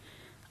painting.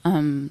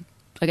 I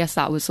guess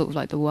that was sort of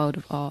like the world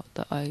of art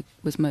that I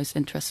was most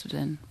interested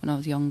in when I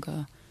was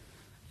younger.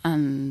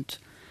 And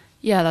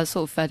yeah, that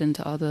sort of fed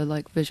into other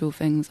like visual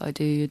things I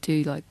do.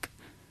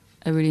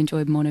 I really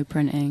enjoyed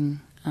monoprinting.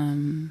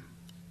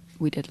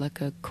 We did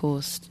like a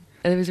course.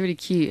 It was really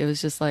cute. It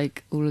was just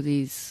like all of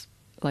these,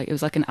 like it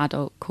was like an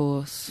adult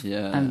course.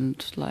 Yeah.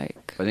 And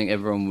like I think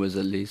everyone was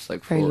at least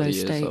like very 40 low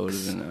years stakes. older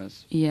than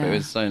us. Yeah. But it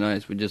was so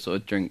nice. We just sort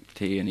of drink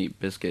tea and eat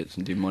biscuits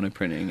and do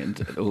monoprinting,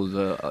 and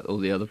all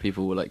the other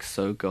people were like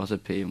so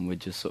gossipy, and we'd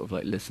just sort of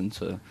like listen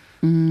to,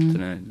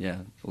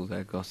 all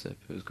their gossip.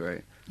 It was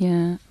great.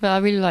 Yeah, but I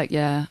really like,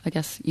 I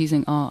guess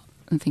using art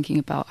and thinking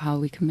about how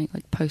we can make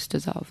like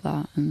posters out of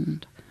that.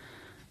 And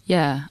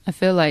yeah, I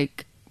feel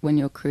like when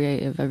you're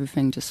creative,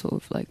 everything just sort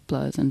of like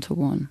blurs into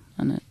one,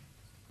 and it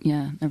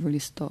never really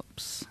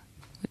stops,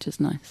 which is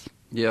nice.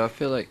 Yeah, I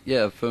feel like,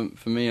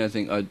 for me, I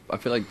think I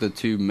feel like the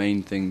two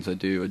main things I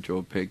do are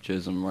draw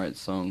pictures and write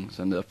songs,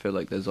 and I feel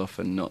like there's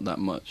often not that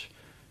much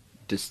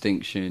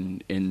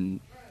distinction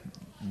in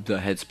the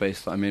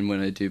headspace that I'm in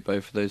when I do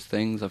both of those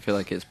things. I feel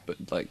like it's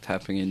like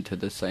tapping into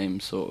the same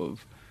sort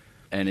of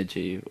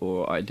energy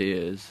or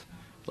ideas,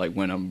 like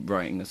when I'm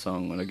writing a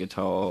song on a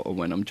guitar or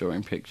when I'm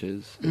drawing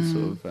pictures. It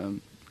sort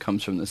of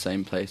comes from the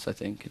same place, I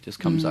think. It just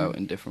comes out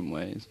in different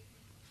ways.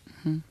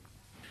 Mm-hmm.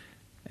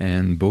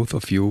 And both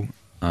of you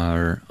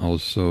are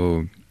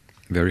also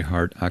very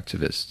hard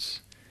activists.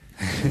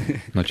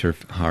 Not sure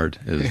if hard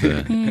is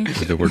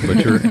the word,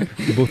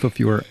 but both of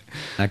you are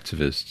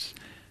activists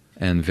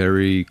and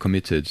very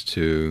committed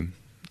to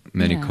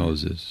many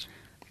causes.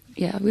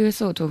 Yeah, we were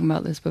sort of talking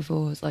about this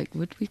before. It's like,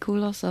 would we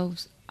call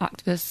ourselves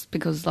activists?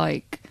 Because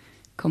like,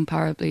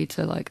 comparably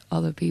to like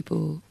other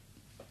people,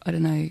 I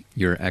don't know,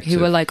 You're active.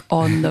 who are like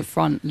on the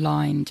front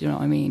line, do you know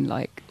what I mean?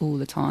 Like all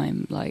the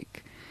time,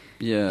 like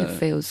Yeah. it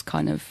feels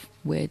kind of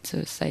weird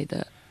to say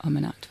that I'm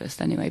an activist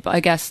anyway. But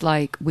I guess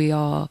like we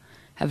are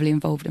heavily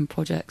involved in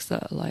projects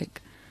that are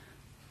like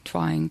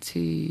trying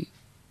to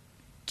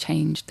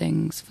change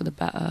things for the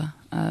better.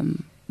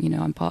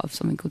 I'm part of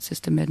something called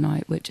Sister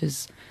Midnight, which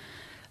is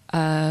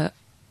a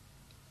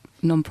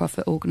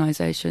non-profit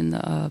organisation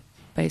that are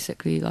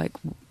basically like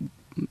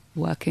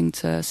working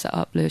to set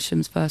up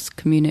Lewisham's first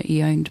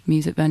community-owned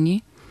music venue.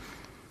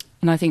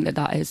 And I think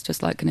that is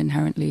just like an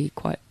inherently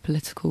quite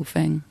political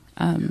thing,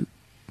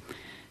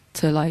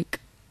 to like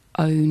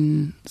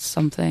own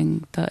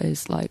something that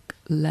is like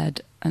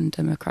led and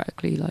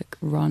democratically like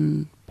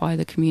run by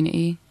the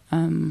community,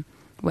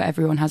 where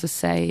everyone has a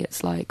say.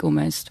 It's like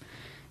almost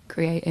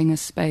creating a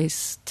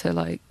space to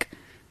like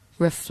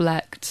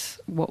reflect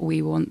what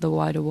we want the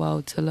wider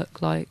world to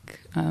look like,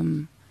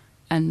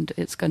 and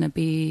it's going to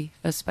be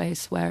a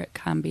space where it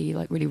can be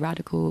like really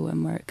radical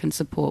and where it can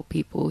support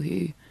people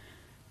who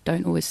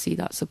don't always see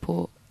that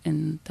support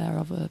in their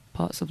other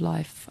parts of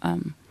life.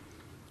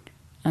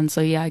 And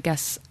so I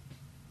guess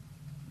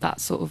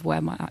that's sort of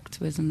where my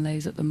activism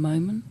lays at the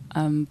moment,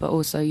 but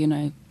also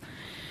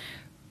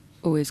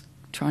always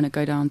trying to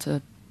go down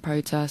to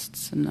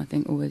protests, and I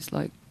think always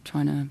like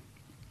trying to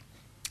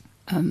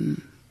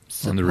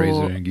support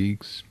fundraiser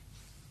gigs.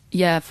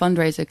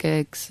 Fundraiser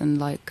gigs and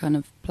like kind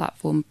of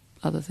platform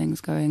other things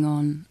going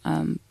on,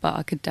 but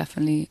I could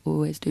definitely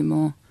always do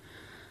more.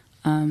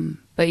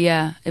 But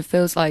it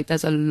feels like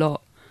there's a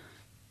lot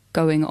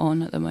going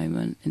on at the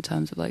moment in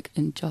terms of like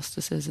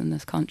injustices in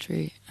this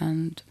country,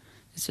 and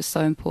it's just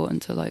so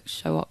important to like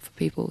show up for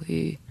people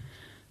who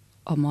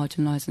are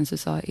marginalised in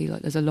society.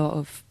 Like there's a lot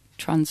of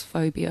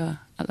transphobia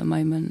at the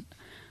moment,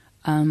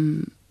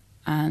 and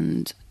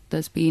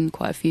there's been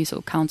quite a few sort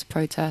of counter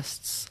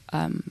protests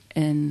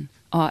in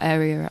our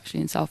area,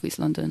 actually in South East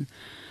London,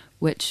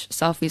 which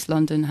South East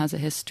London has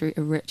a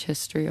rich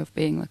history of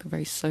being like a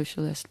very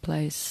socialist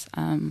place,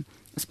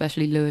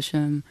 especially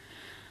Lewisham.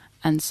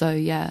 And so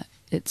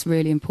it's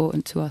really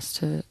important to us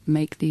to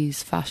make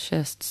these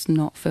fascists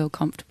not feel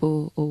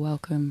comfortable or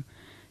welcome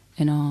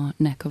in our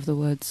neck of the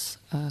woods,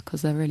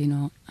 because they're really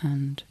not.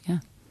 And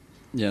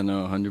Yeah,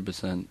 no,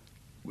 100%.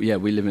 Yeah,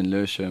 we live in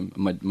Lewisham.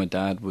 My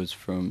dad was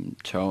from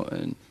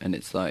Charlton, and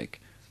it's like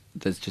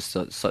there's just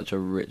such a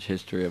rich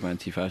history of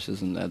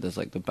anti-fascism there. There's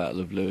like the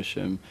Battle of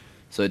Lewisham,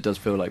 so it does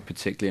feel like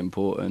particularly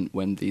important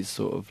when these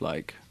sort of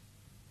like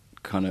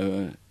kind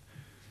of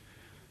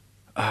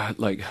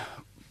like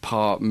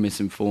part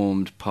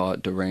misinformed,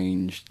 part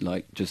deranged,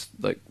 like just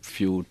like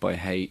fueled by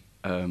hate,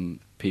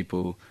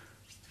 people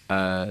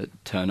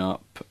turn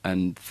up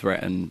and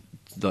threaten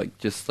like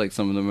just like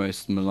some of the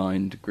most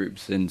maligned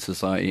groups in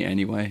society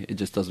anyway. It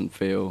just doesn't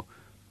feel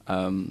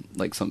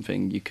like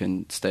something you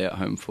can stay at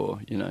home for,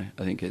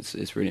 I think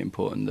it's really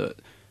important that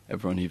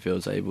everyone who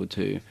feels able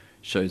to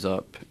shows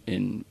up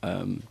in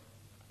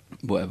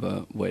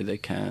whatever way they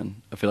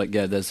can. I feel like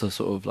there's a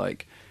sort of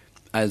like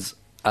as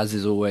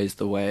is always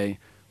the way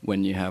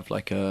when you have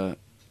like a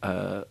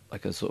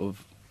sort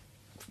of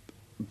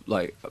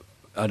like,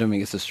 I don't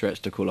think it's a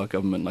stretch to call our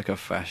government like a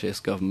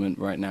fascist government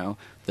right now.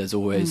 There's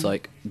always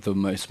like the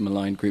most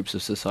maligned groups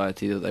of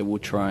society that they will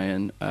try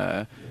and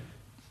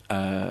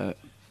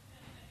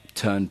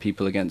turn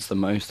people against the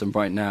most. And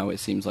right now it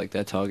seems like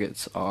their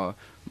targets are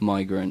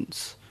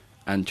migrants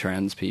and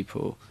trans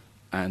people,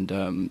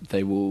 and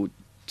they will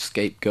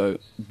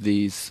scapegoat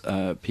these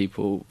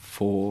people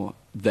for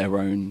their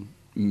own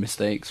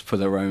mistakes, for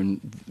their own,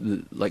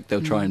 like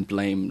they'll try and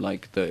blame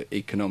like the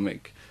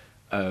economic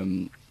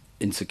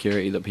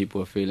insecurity that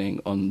people are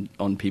feeling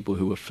on people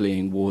who are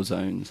fleeing war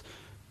zones.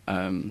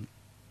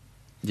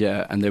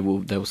 Yeah, and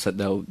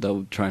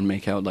they'll try and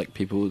make out like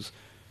people's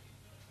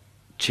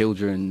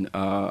children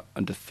are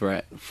under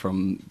threat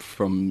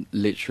from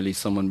literally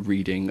someone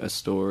reading a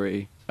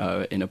story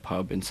in a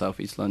pub in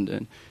Southeast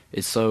London.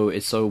 It's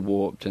so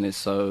warped and it's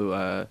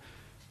so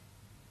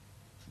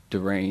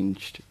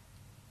deranged.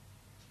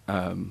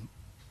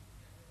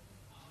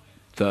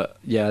 That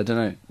I don't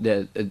know.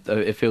 Yeah,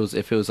 it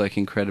feels like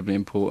incredibly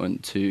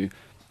important to.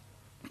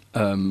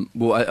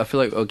 Well, I feel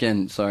like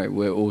again, sorry,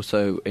 we're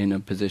also in a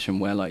position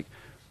where like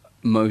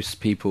most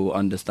people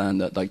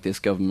understand that like this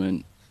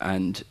government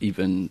and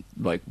even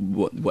like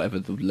whatever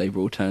the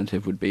Labour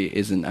alternative would be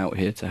isn't out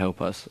here to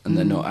help us, and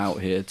they're not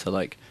out here to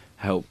like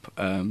help.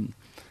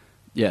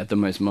 The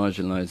most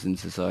marginalised in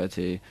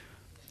society.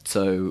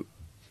 So,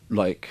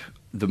 like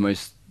the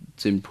most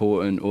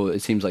important, or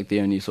it seems like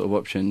the only sort of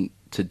option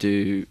to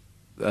do.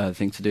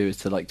 Thing to do is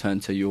to like turn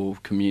to your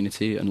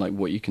community and like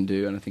what you can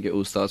do, and I think it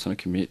all starts on a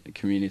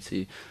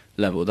community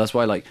level. That's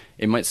why like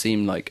it might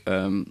seem like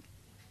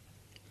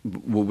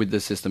with the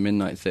Sister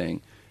Midnight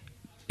thing,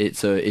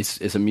 it's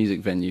a music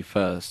venue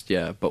first,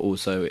 yeah, but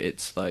also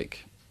it's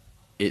like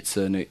it's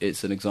an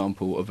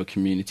example of a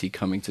community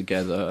coming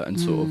together and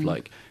sort of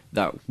like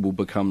that will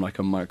become like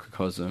a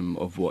microcosm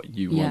of what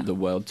you want the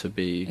world to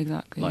be,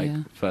 exactly, like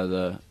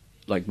further,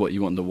 like what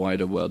you want the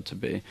wider world to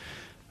be.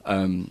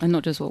 And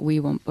not just what we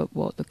want, but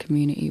what the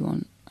community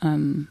want.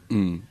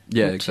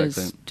 Yeah, which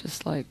exactly. Is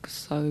just like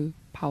so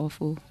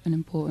powerful and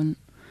important.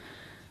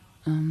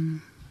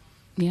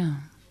 Yeah,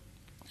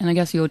 and I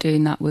guess you're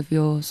doing that with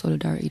your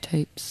Solidarity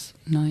Tapes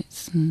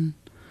nights. And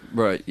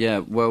right. Yeah.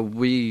 Well,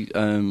 we,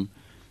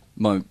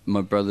 my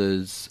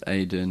brothers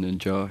Aidan and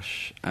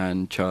Josh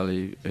and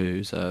Charlie,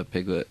 who's a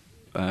Piglet,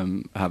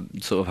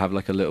 have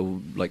like a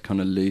little like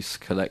kind of loose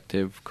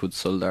collective called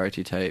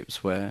Solidarity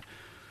Tapes, where.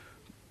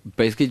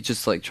 Basically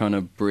just like trying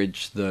to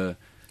bridge the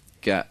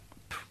gap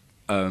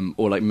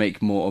or like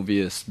make more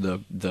obvious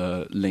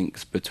the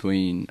links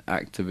between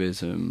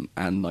activism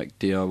and like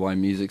DIY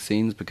music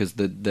scenes, because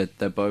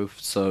they're both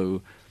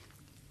so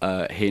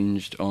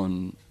hinged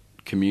on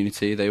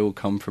community. They all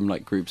come from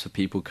like groups of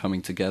people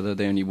coming together.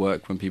 They only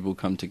work when people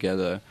come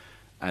together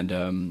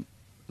and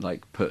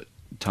like put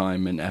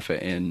time and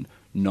effort in,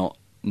 not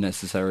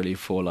necessarily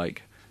for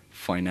like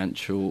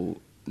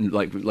financial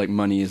like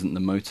money isn't the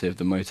motive.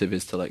 The motive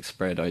is to like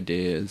spread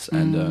ideas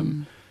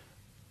and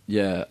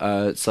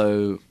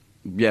so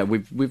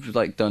we've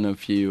like done a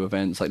few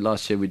events. Like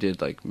last year we did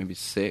like maybe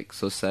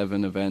 6 or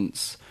 7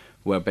 events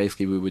where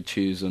basically we would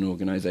choose an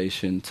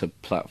organization to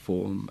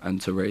platform and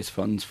to raise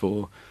funds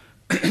for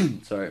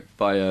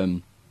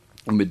and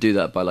we'd do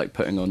that by like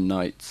putting on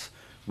nights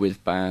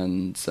with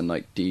bands and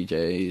like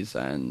DJs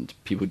and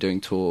people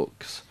doing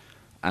talks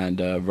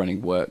and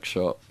running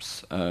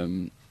workshops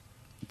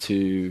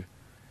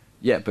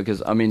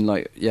because I mean,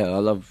 like, I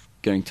love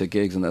going to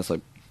gigs, and that's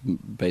like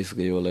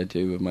basically all I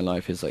do with my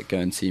life is like go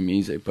and see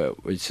music. But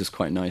it's just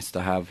quite nice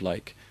to have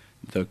like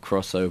the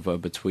crossover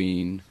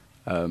between,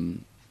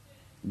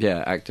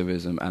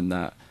 activism and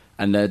that.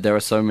 And there are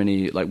so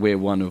many, like we're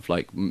one of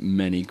like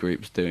many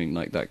groups doing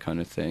like that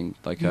kind of thing.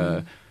 Like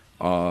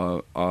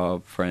our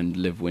friend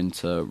Liv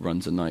Winter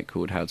runs a night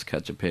called How to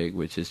Catch a Pig,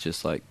 which is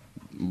just like.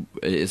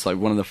 It's like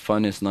one of the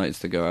funnest nights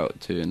to go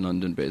out to in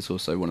London, but it's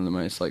also one of the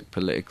most like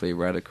politically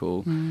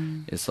radical.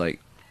 It's like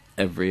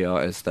every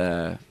artist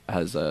there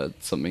has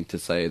something to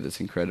say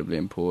that's incredibly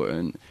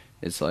important.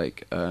 It's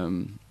like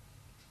and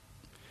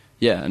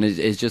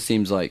it just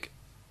seems like,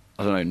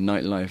 I don't know,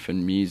 nightlife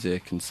and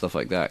music and stuff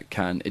like that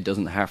it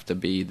doesn't have to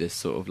be this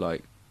sort of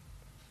like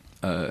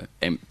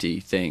empty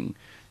thing.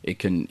 You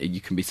can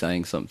be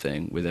saying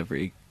something with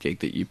every gig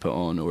that you put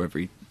on or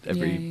every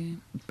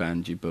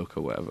band you book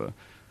or whatever.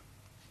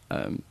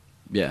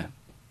 Yeah,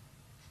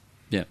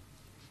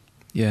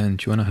 and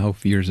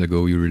 2.5 years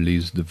ago you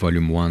released the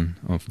volume 1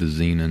 of the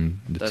zine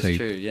and the That's tape.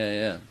 That's true,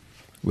 yeah.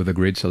 With a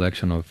great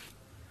selection of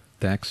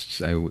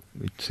texts, I would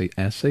say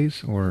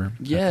essays, or...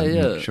 I'm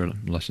not sure,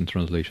 lost in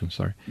translation,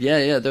 sorry.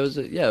 Yeah, there was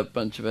a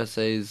bunch of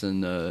essays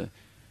and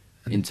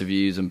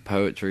interviews and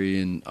poetry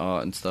and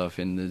art and stuff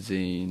in the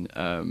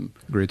zine.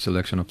 Great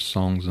selection of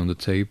songs on the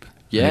tape.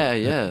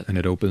 Yeah. And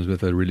it opens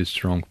with a really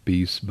strong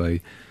piece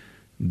by...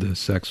 the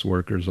sex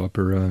workers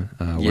opera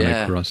When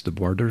I Crossed the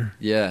Border.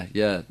 Yeah.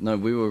 No,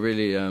 we were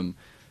really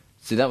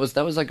see that was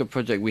like a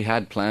project we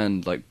had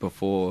planned like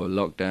before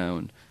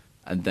lockdown,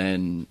 and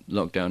then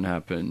lockdown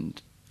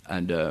happened,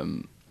 and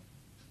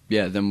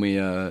then we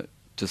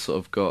just sort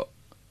of got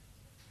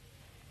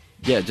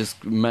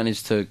just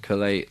managed to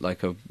collate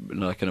like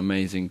an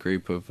amazing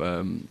group of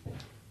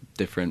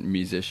different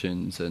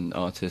musicians and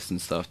artists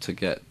and stuff to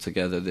get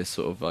together this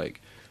sort of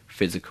like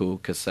physical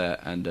cassette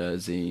and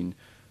zine.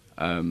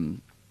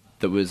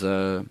 That was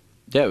it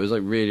was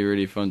like really,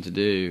 really fun to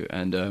do,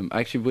 and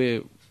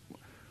actually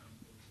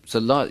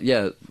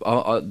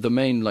the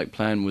main like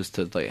plan was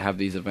to like have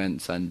these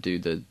events and do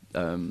the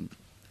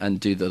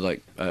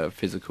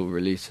physical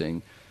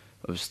releasing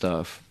of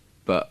stuff.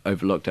 But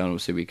over lockdown,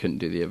 obviously, we couldn't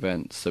do the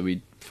events, so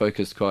we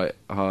focused quite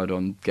hard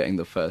on getting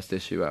the first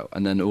issue out.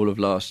 And then all of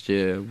last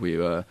year, we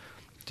were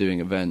doing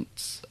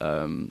events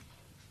in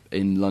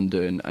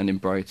London and in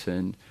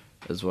Brighton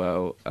as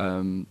well.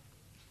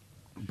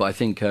 But I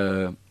think,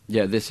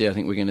 this year, I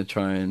think we're going to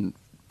try and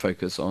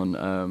focus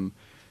on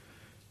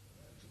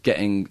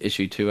getting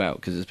issue 2 out,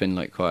 because it's been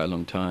like quite a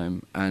long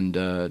time, and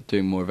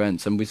doing more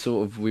events. And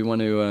we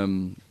want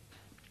to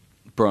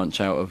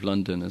branch out of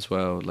London as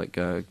well, like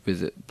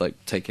visit, like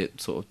take it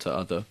sort of to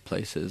other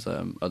places,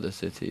 other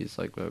cities,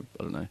 like I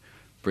don't know,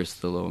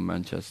 Bristol or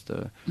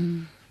Manchester.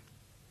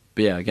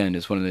 But yeah, again,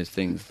 it's one of those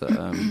things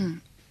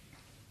that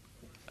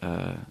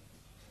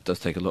does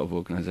take a lot of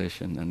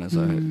organisation, and as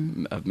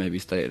I've maybe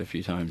stated a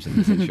few times in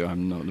this intro,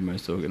 I'm not the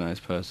most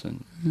organised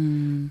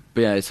person.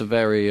 But yeah, it's a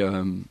very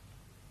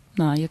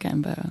no, you're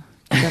getting better.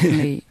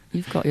 Definitely,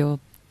 you've got your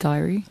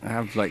diary. I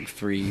have like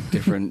 3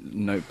 different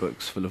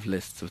notebooks full of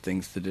lists of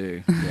things to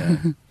do. Yeah,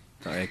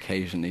 that I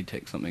occasionally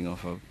tick something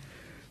off of.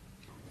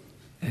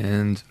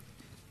 And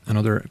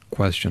another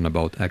question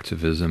about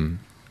activism.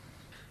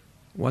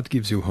 What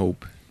gives you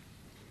hope?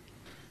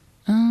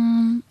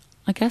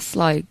 I guess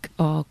like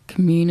our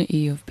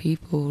community of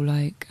people,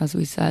 like as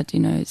we said, you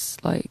know,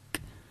 it's like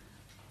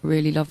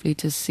really lovely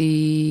to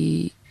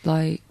see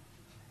like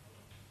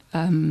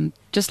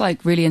just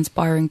like really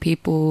inspiring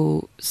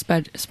people,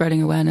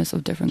 spreading awareness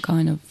of different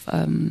kind of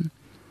I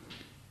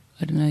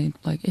don't know,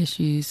 like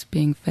issues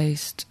being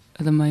faced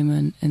at the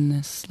moment in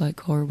this like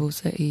horrible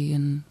city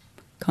and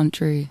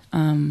country.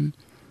 And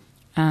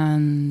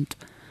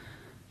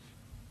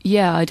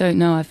yeah, I don't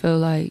know, I feel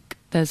like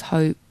there's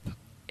hope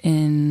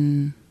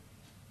in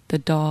the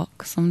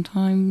dark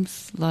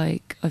sometimes.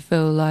 Like I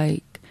feel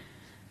like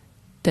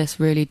this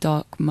really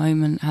dark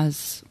moment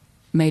has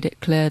made it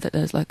clear that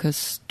there's like a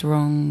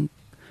strong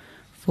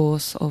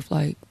force of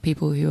like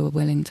people who are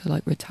willing to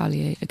like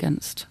retaliate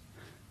against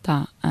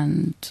that.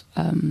 And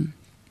I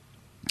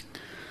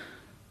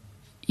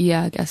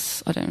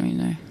guess I don't really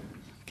know.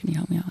 Can you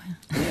help me out here?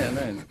 Yeah,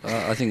 no,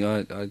 I think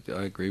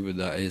I agree with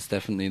that. It's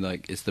definitely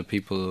like it's the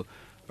people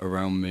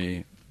around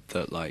me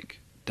that like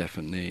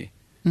definitely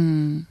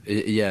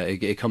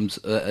it comes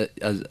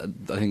as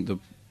I think the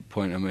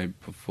point I made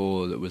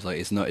before, that was like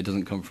it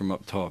doesn't come from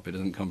up top, it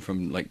doesn't come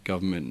from like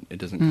government, it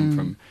doesn't come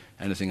from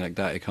anything like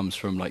that. It comes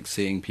from like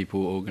seeing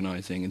people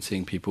organising and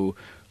seeing people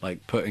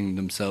like putting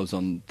themselves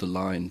on the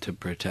line to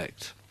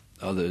protect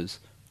others.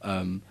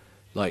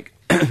 Like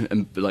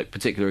and like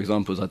particular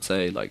examples I'd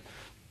say like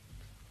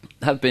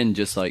have been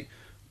just like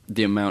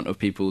the amount of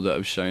people that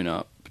have shown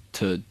up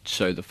to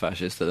show the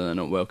fascists that they're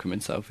not welcome in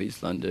South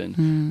East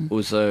London.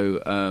 Also,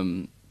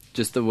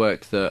 just the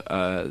work that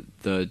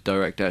the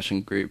direct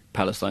action group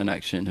Palestine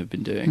Action have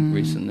been doing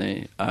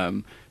recently,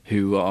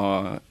 who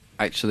are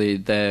actually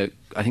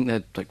I think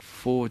they're like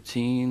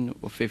 14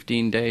 or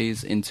 15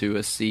 days into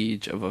a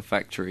siege of a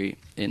factory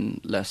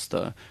in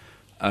Leicester.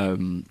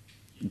 An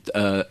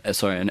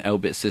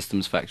Elbit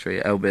Systems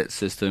factory. Elbit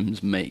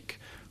Systems make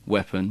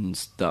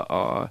weapons that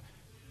are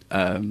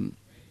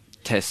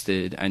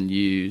tested and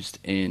used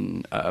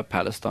in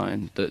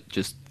Palestine that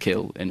just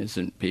kill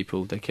innocent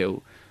people. They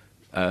kill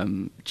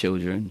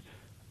children.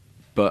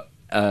 But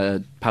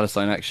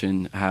Palestine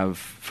Action have,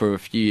 for a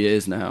few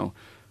years now,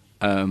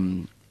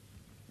 I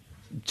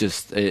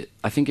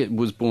think it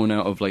was born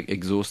out of like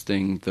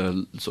exhausting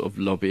the sort of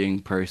lobbying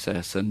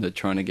process and the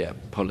trying to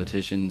get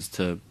politicians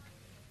to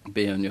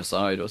be on your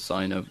side or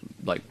sign a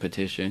like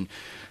petition.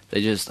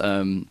 They just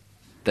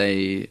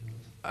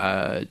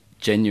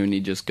genuinely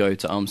just go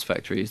to arms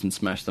factories and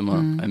smash them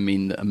up and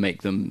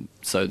make them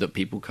so that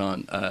people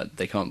can't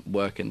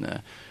work in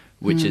there,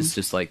 which is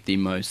just like the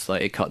most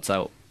like it cuts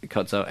out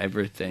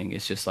everything.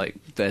 It's just like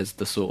there's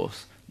the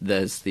source,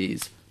 there's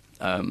these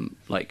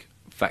like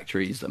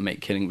factories that make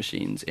killing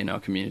machines in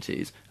our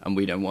communities, and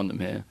we don't want them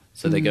here,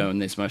 so they go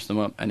and they smash them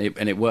up, and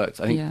it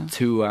works. I think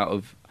 2 out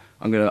of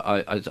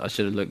I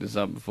should have looked this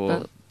up before.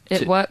 But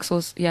it works.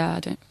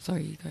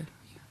 Sorry, you go.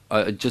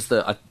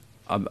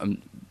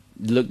 I'm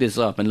look this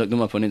up and look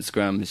them up on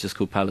Instagram. It's just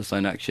called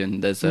Palestine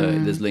Action. There's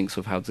links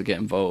of how to get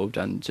involved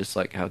and just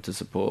like how to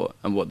support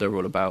and what they're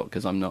all about,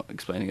 because I'm not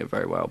explaining it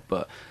very well,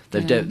 but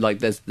they've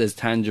there's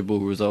tangible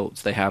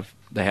results. They have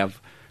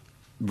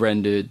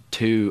rendered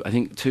 2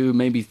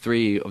 maybe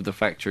 3 of the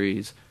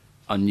factories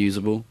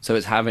unusable, so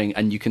it's having,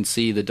 and you can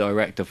see the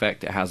direct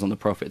effect it has on the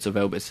profits of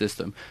Elbit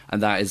System,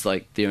 and that is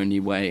like the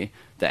only way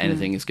that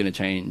anything is going to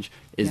change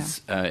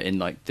is in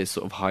like this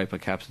sort of hyper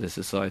capitalist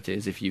society,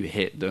 is if you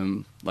hit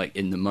them like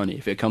in the money.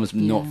 If it becomes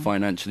not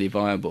financially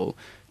viable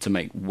to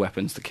make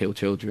weapons to kill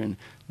children,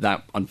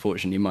 that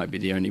unfortunately might be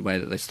the only way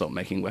that they stop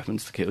making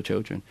weapons to kill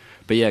children.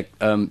 But yeah,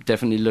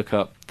 definitely look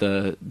up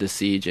the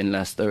siege in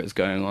Leicester. It's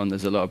going on.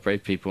 There's a lot of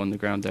brave people on the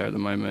ground there at the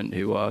moment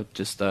who are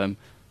just I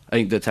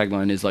think the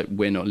tagline is like,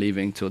 we're not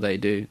leaving till they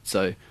do.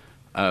 So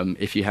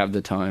if you have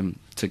the time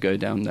to go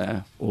down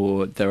there,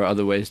 or there are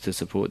other ways to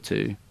support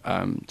too,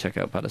 check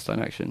out Palestine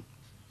Action.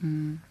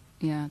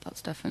 Yeah,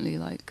 that's definitely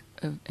like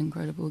an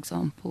incredible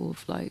example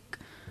of like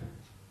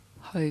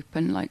hope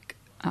and like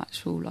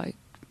actual like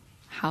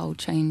how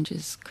change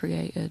is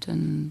created,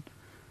 and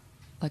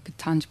like a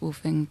tangible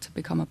thing to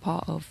become a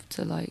part of,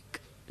 to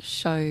like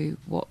show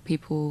what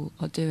people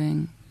are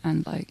doing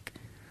and like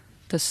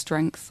the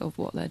strength of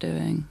what they're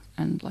doing,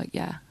 and like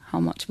how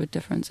much of a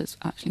difference it's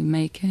actually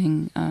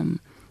making.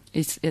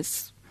 It's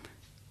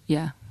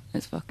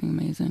fucking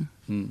amazing.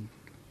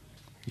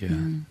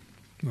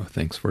 Well,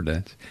 thanks for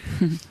that.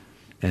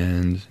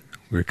 And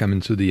we're coming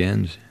to the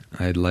end.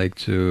 I'd like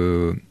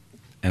to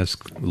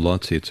ask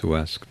Lottie to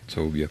ask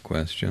Toby a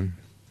question.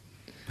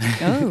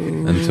 Oh.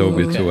 And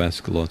Toby to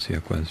ask Lottie a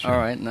question. All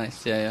right,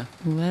 nice. Yeah.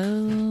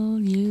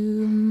 Will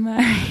you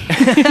marry?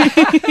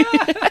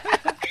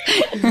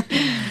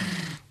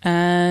 Do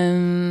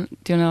you want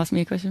to ask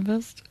me a question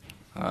first?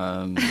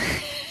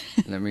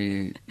 Let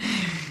me.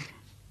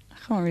 I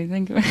can't really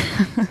think of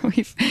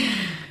it.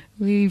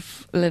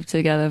 We've lived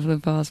together for the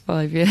past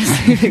 5 years.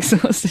 We've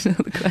exhausted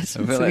all the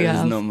questions I feel like we there's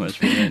have not much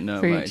we don't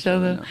know for about each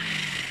other. now.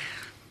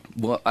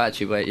 What?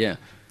 Actually, wait. Yeah.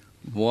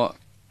 What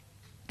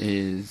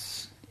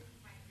is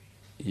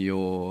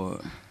your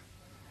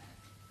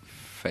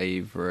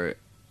favorite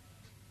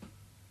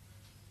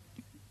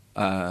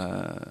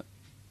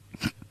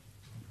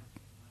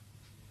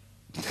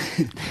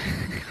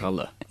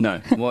color?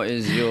 No.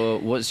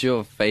 What's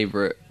your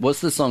favorite?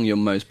 What's the song you're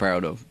most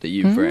proud of that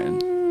you've written?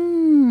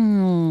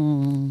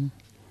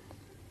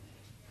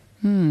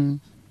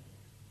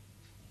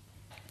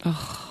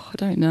 Oh, I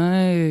don't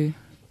know.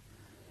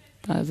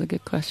 That is a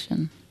good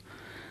question.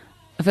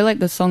 I feel like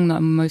the song that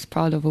I'm most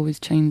proud of always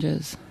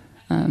changes.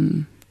 At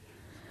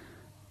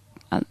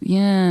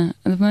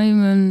the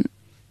moment,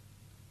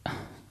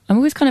 I'm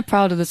always kind of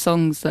proud of the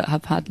songs that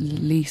have had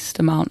least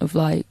amount of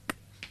like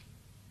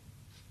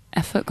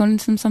effort gone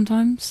into them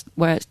sometimes,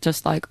 where it's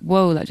just like,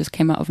 whoa, that just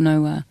came out of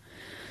nowhere.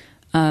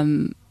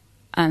 And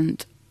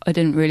I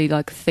didn't really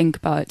like think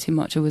about it too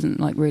much. I wasn't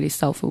like really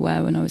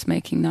self-aware when I was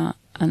making that.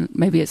 And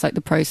maybe it's like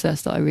the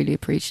process that I really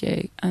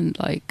appreciate, and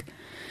like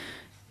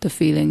the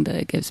feeling that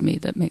it gives me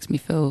that makes me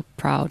feel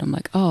proud. I'm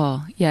like,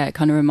 oh yeah, it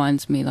kind of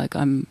reminds me like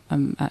I'm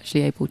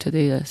actually able to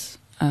do this.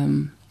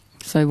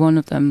 So one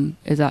of them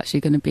is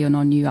actually going to be on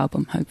our new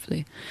album,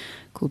 hopefully,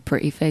 called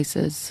Pretty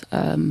Faces,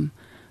 where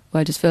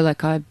I just feel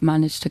like I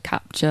managed to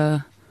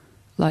capture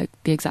like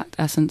the exact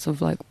essence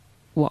of like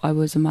what I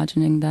was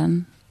imagining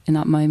then in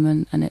that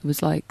moment. And it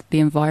was like the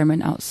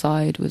environment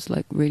outside was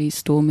like really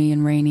stormy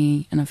and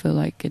rainy, and I feel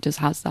like it just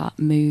has that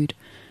mood,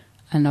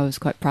 and I was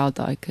quite proud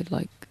that I could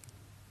like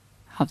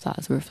have that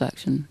as a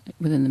reflection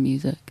within the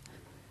music.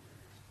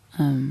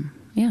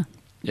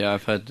 Yeah,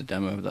 I've heard the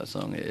demo of that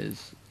song. It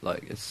is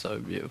like, it's so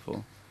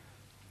beautiful.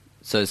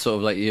 So it's sort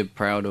of like you're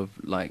proud of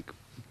like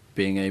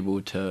being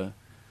able to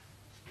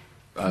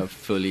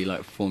fully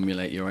like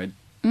formulate your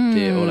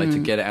idea, or like to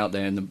get it out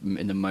there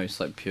in the most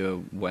like pure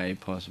way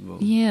possible.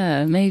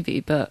 Yeah,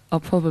 maybe, but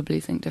I'll probably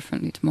think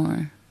differently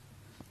tomorrow,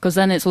 because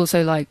then it's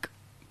also like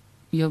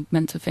you're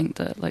meant to think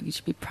that like you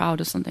should be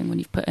proud of something when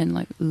you've put in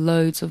like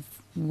loads of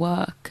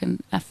work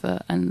and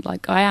effort, and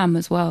like I am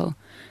as well,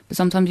 but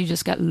sometimes you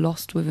just get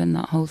lost within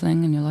that whole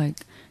thing and you're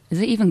like, is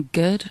it even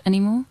good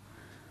anymore?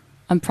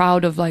 I'm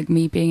proud of like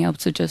me being able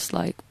to just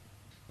like,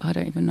 I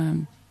don't even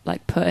know,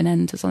 like put an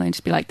end to something,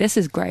 just be like, this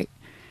is great.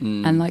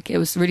 And like it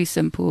was really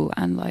simple,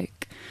 and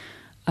like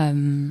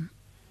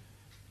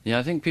yeah,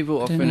 I think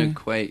people often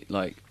equate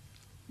like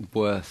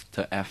worth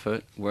to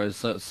effort, whereas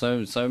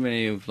so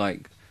many of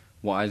like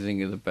what I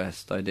think are the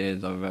best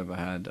ideas I've ever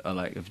had are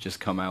like have just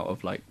come out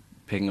of like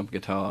picking up a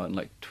guitar and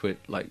like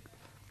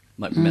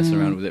messing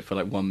around with it for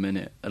like 1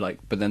 minute, like,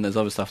 but then there's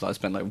other stuff that I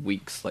spent like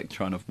weeks like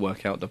trying to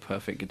work out the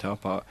perfect guitar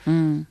part.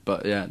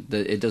 But yeah,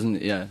 it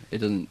doesn't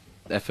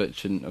effort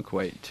shouldn't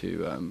equate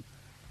to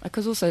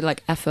because also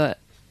like effort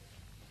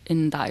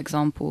in that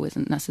example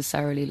isn't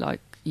necessarily like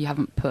you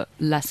haven't put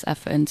less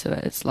effort into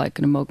it. It's like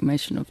an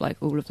amalgamation of like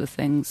all of the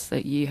things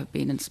that you have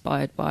been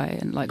inspired by,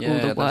 and like all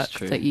the work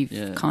that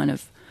you've kind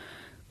of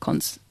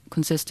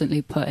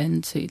consistently put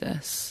into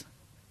this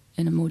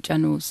in a more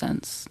general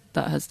sense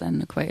that has then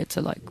equated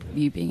to like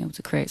you being able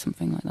to create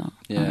something like that.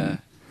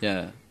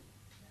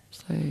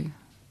 So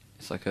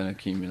it's like an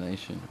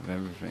accumulation of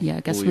everything. Yeah, I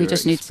guess we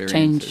just need to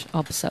change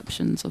our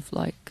perceptions of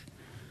like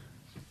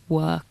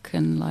work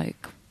and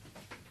like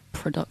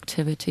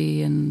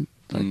productivity, and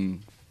like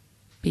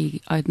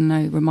be, I don't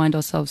know, remind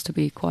ourselves to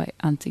be quite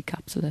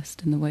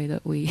anti-capitalist in the way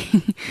that we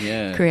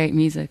create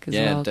music as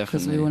well,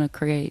 because we want to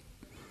create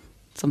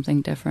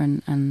something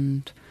different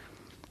and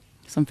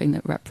something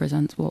that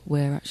represents what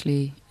we're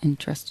actually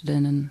interested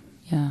in, and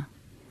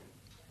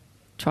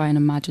try and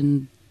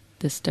imagine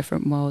this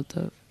different world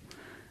that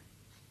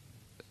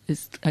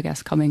is, I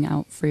guess, coming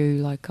out through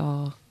like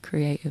our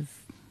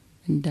creative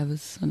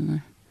endeavors. I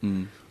don't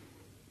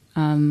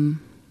know.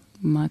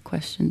 My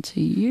question to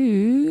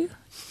you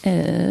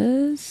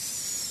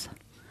is,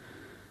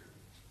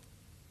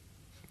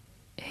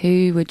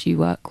 Who would you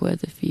work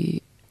with if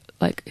you,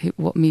 like,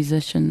 what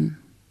musician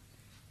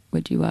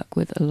would you work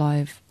with,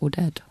 alive or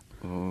dead?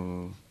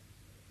 Oh,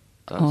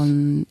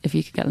 If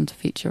you could get them to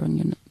feature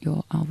on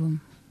your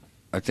album?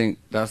 I think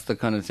that's the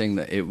kind of thing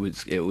that it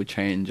would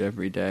change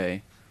every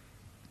day.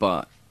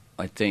 But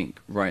I think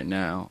right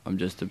now I'm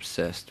just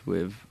obsessed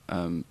with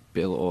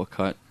Bill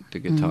Orcutt, the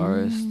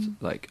guitarist.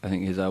 Like, I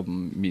think his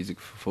album Music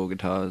for Four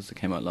Guitars that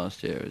came out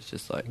last year is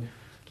just like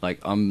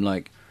I'm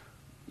like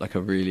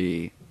a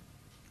really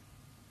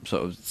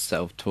sort of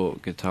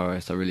self-taught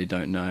guitarist. I really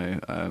don't know.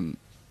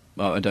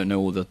 Well, I don't know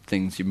all the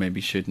things you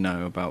maybe should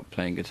know about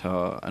playing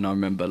guitar. And I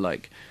remember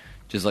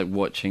just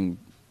watching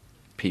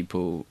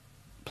people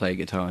play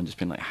guitar and just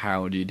being like,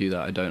 how do you do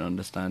that? I don't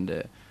understand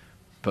it.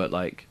 But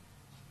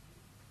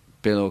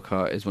Bill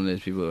Orcutt is one of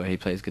those people where he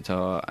plays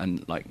guitar,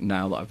 and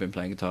now that I've been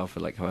playing guitar for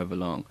however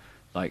long,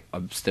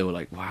 I'm still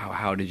wow,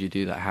 how did you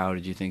do that? How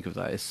did you think of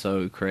that? It's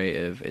so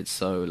creative. It's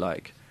so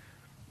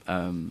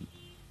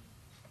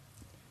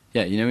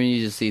yeah, you know, when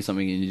you just see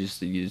something and you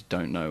just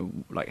don't know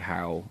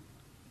how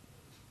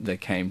they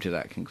came to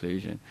that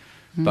conclusion.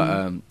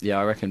 But yeah,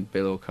 I reckon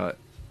Bill Orcutt.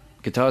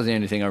 Guitar's the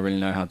only thing I really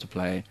know how to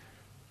play.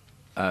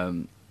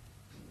 So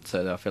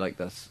I feel like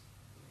that's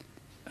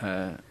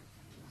I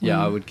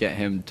would get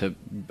him to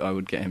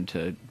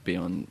be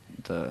on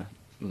the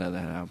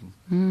Leatherhead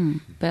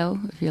album. Bill,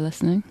 if you're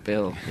listening.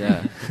 Bill,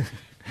 yeah.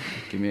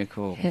 Give me a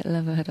call. Hit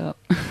Leatherhead up.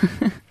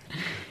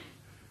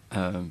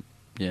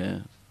 Yeah.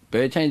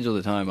 But it changes all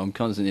the time. I'm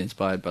constantly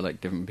inspired by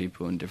different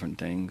people and different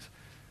things.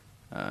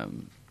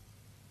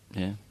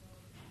 Yeah.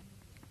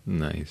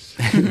 Nice.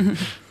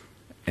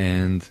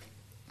 And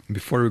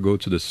before we go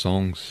to the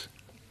songs,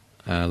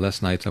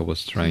 last night I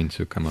was trying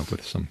to come up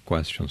with some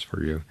questions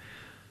for you.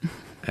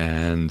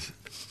 And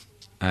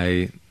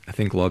I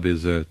think Lobby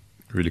is a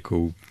really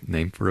cool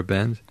name for a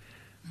band.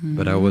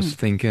 But I was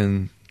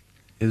thinking,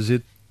 is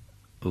it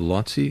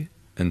Lottie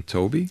and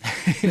Toby?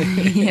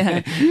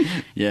 Yeah.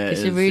 Yeah, it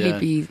should really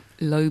be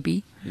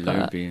Lobby.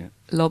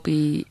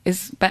 Lobby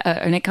is better,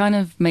 and it kind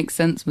of makes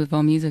sense with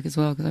our music as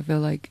well, because I feel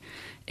like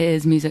it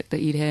is music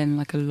that you'd hear in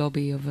a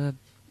lobby of a,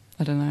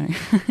 I don't know.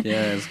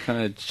 Yeah, it's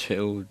kind of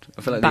chilled.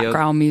 I feel like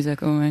background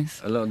music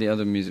almost. A lot of the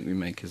other music we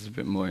make is a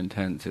bit more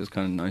intense. It was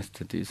kind of nice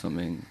to do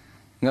something.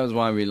 And that was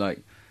why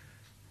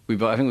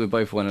I think we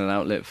both wanted an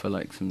outlet for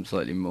some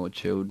slightly more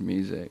chilled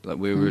music.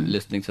 We were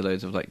listening to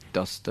loads of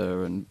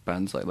Duster and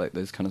bands like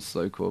those kind of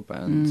slowcore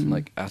bands and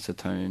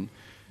Acetone.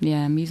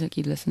 Yeah, music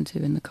you'd listen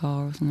to in the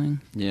car or something.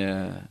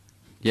 Yeah.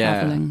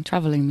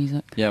 Traveling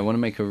music. Yeah, I want to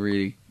make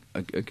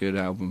a good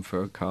album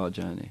for a car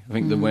journey. I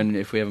think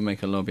if we ever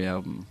make a Lobby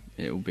album,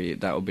 that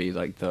will be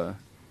the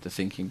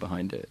thinking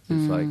behind it.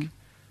 It's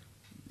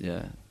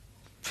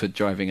for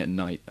driving at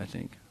night, I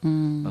think,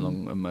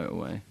 along a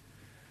motorway.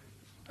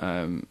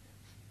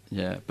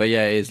 Yeah, but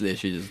yeah, it is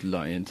literally just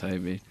Lottie and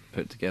Toby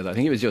put together. I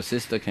think it was your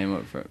sister came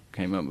up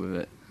with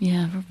it.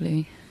 Yeah,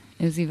 probably.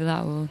 It was either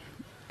that or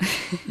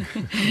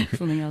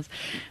something else.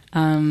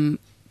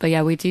 But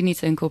yeah, we do need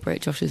to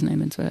incorporate Josh's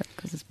name into it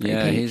because it's pretty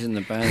big. He's in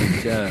the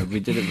band. Yeah, we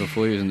did it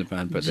before he was in the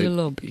band, but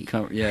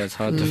it's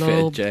hard to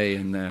fit a J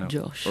in there.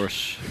 Josh. Or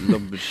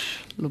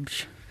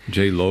Lobsh.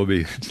 J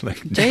Lobby. It's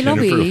like J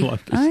Lobby.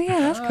 Oh yeah,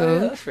 that's cool. Yeah,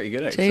 that's pretty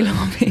good. J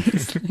Lobby.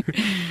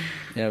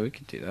 Yeah, we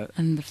could do that.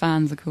 And the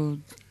fans are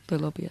called the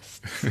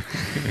Lobbyists.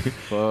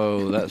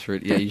 Whoa, that's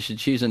really... Yeah, you should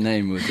choose a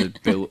name with a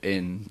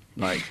built-in,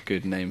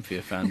 good name for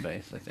your fan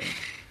base, I think.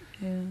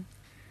 Yeah.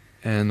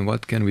 And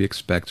what can we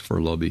expect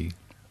for Lobby?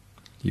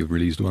 You've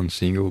released one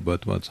single,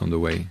 but what's on the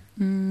way?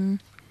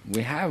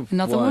 We have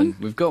another one.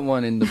 We've got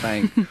one in the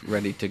bank,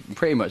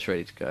 pretty much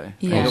ready to go.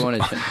 Yeah.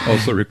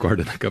 Also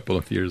recorded a couple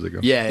of years ago.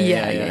 Yeah.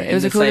 It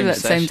was recorded at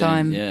the same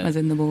time as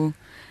In the Wall.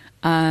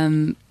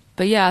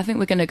 But yeah, I think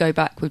we're going to go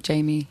back with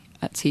Jamie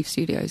at Teeth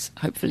Studios,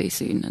 hopefully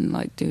soon,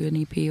 and do an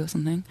EP or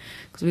something.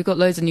 Because we've got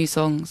loads of new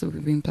songs that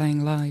we've been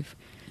playing live.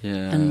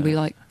 Yeah. And we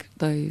like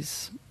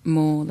those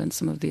more than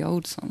some of the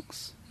old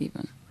songs,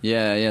 even.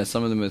 Yeah,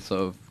 some of them are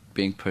sort of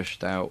being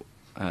pushed out.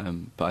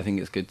 But I think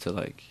it's good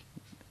to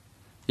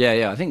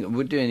Yeah, I think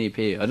we'll do an EP.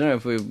 I don't know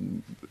if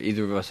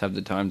either of us have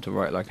the time to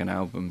write an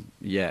album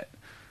yet,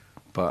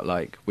 but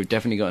we've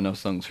definitely got enough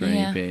songs for an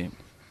EP.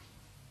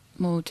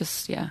 More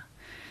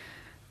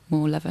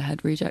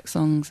Leatherhead reject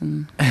songs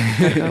and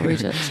Girl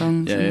reject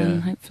songs, and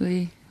then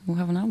hopefully we'll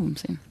have an album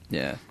soon.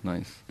 Yeah,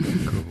 nice.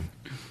 Cool.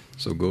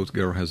 So Goat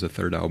Girl has a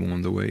third album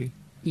on the way.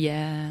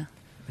 Yeah.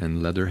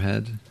 And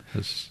Leatherhead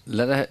has...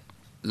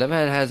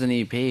 Leatherhead has an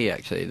EP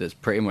actually that's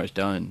pretty much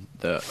done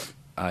that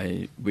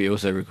we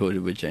also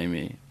recorded with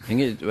Jamie. I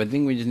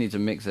think we just need to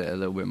mix it a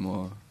little bit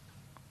more,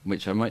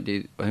 which I might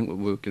do. I think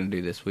we're going to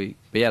do this week.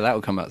 But yeah, that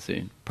will come out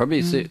soon.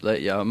 Probably soon.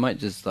 I might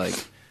just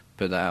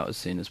put that out as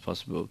soon as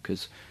possible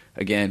because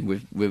again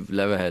with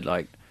Leatherhead,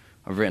 I've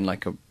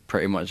written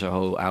pretty much a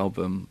whole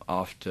album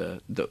after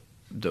that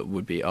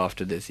would be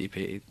after this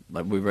EP.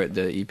 We wrote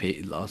the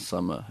EP last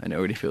summer and it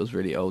already feels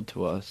really old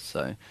to us.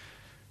 So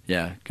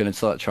yeah, going to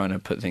start trying to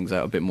put things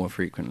out a bit more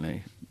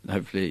frequently.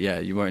 Hopefully, yeah,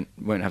 you won't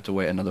have to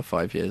wait another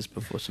 5 years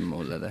before some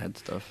more Leatherhead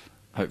stuff.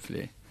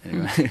 hopefully.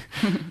 Anyway.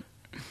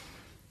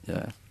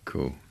 Yeah.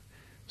 Cool.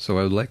 So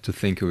I would like to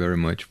thank you very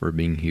much for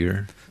being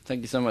here.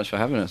 Thank you so much for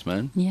having us,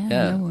 man.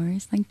 Yeah, no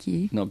worries. Thank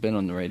you. Not been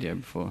on the radio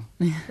before.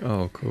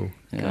 Oh, cool.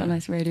 Yeah. Got a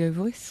nice radio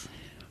voice.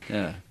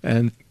 Yeah.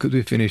 And could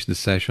we finish the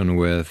session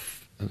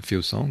with a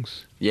few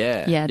songs?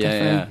 Yeah. Yeah,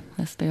 definitely.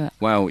 Let's do it.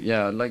 Wow,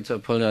 yeah, I'd like to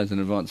apologise in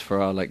advance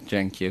for our like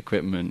janky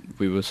equipment.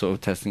 We were sort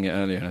of testing it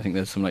earlier, and I think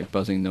there's some like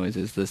buzzing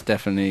noises that's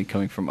definitely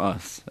coming from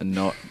us and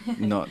not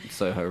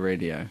Soho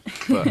Radio.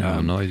 But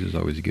Noise is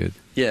always good.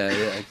 yeah,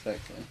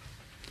 exactly.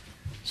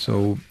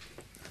 So,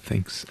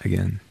 thanks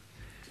again.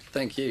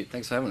 Thank you.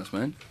 Thanks for having us,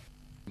 man.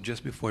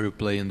 Just before you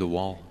play in the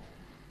wall,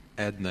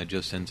 Edna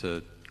just sent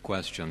a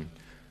question.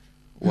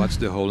 What's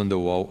the hole in the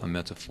wall a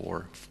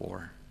metaphor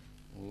for?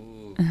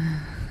 Ooh.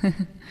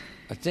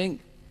 I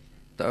think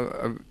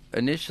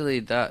initially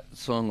that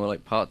song, or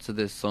like parts of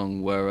this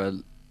song, were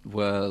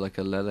like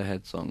a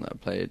Leatherhead song that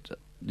I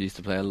used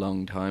to play a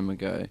long time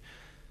ago.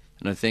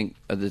 And I think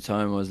at the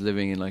time I was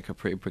living in like a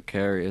pretty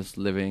precarious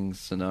living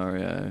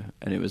scenario,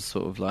 and it was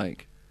sort of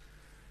like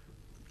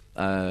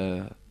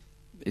there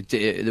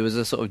was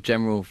a sort of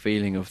general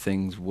feeling of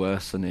things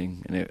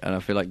worsening, and I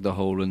feel like the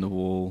hole in the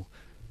wall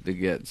that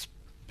gets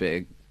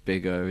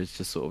bigger is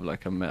just sort of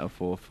like a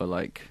metaphor for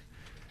like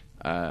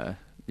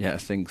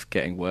things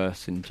getting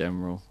worse in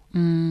general.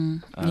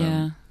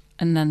 Yeah,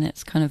 and then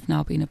it's kind of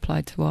now been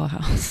applied to our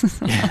house.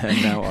 Yeah,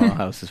 and now our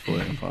house is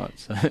falling apart.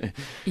 So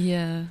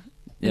yeah,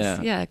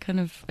 yeah, kind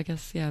of. I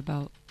guess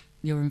about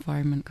your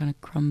environment kind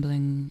of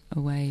crumbling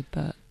away,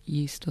 but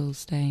you still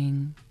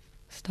staying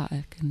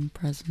static and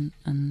present,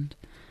 and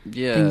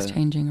things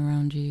changing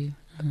around you.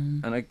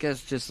 And I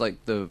guess just like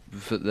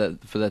for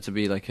there to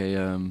be like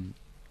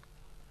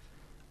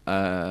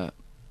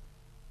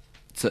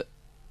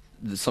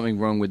there's something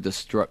wrong with the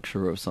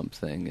structure of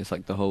something. It's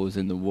like the holes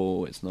in the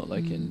wall. It's not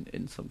like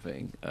in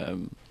something,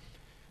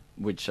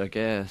 which I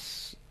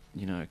guess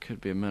it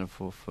could be a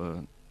metaphor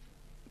for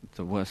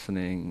the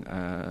worsening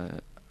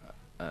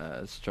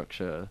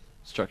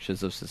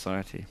structures of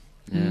society.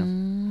 Yeah.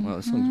 Well,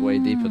 the song's way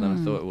deeper than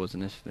I thought it was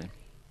initially.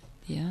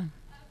 Yeah.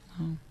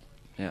 Oh.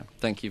 Yeah.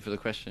 Thank you for the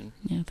question.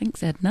 Yeah.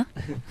 Thanks, Edna.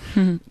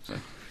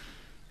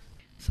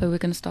 So we're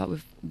going to start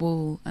with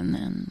Wall, and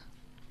then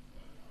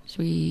should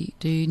we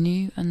do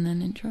new and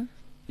then intro?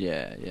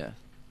 Yeah. Do you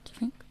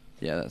think?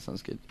 Yeah, that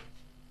sounds good.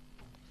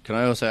 Can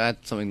I also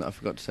add something that I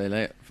forgot to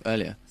say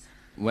earlier?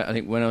 I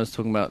think when I was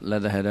talking about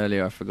Leatherhead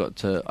earlier,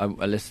 I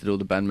listed all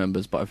the band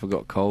members, but I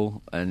forgot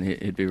Cole, and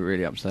he'd be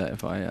really upset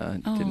if I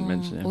didn't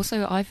mention him.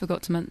 Also, I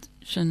forgot to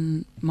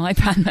mention my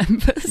band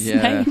members'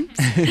 names.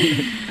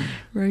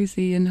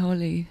 Rosie and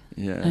Holly,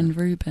 and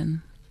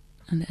Ruben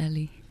and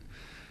Ellie.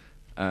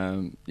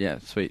 Yeah,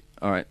 sweet.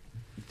 All right.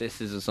 This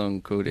is a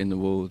song called In the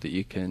Wall that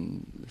you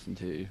can listen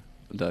to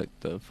the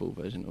full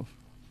version of.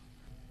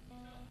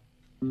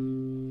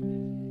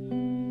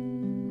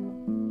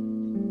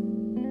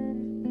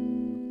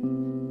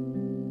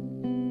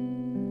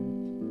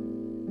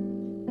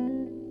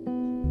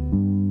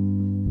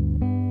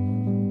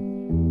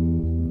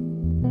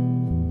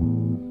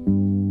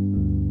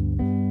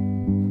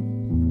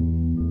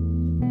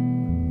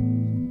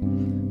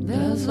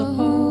 There's a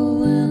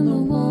hole in the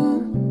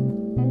wall.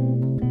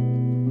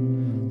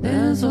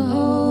 There's a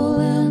hole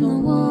in the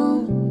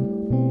wall.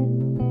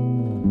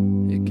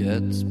 It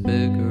gets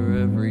bigger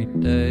every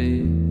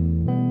day.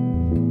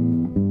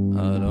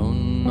 I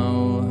don't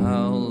know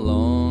how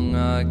long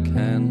I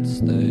can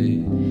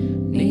stay.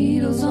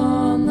 Needles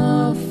on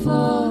the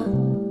floor.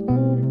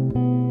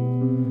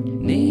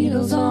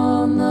 Needles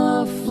on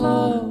the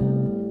floor.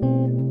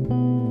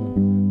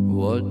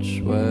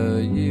 Watch where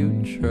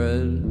you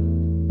tread.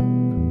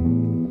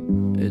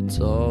 It's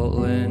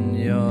all in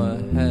your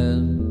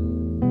head.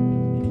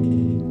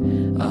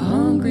 A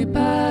hungry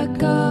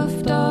pack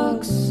of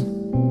dogs,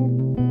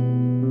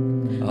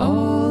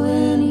 all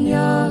in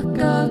your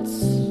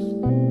guts.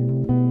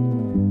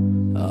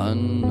 I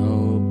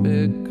know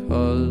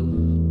because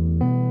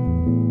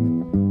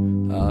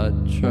I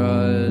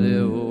tried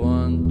it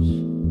once.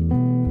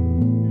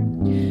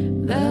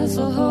 There's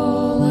a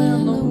hole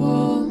in the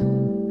wall.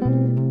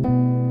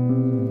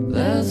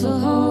 There's a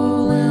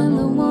hole in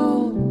the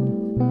wall.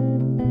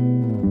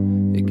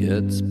 It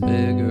gets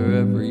bigger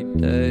every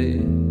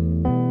day.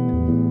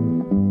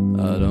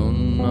 I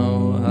don't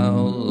know how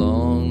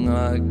long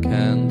I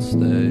can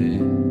stay.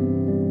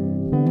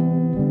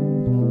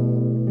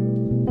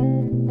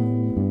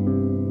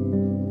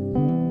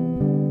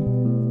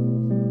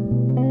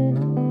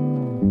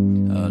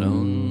 I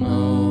don't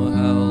know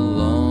how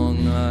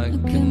long I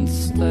can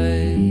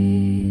stay.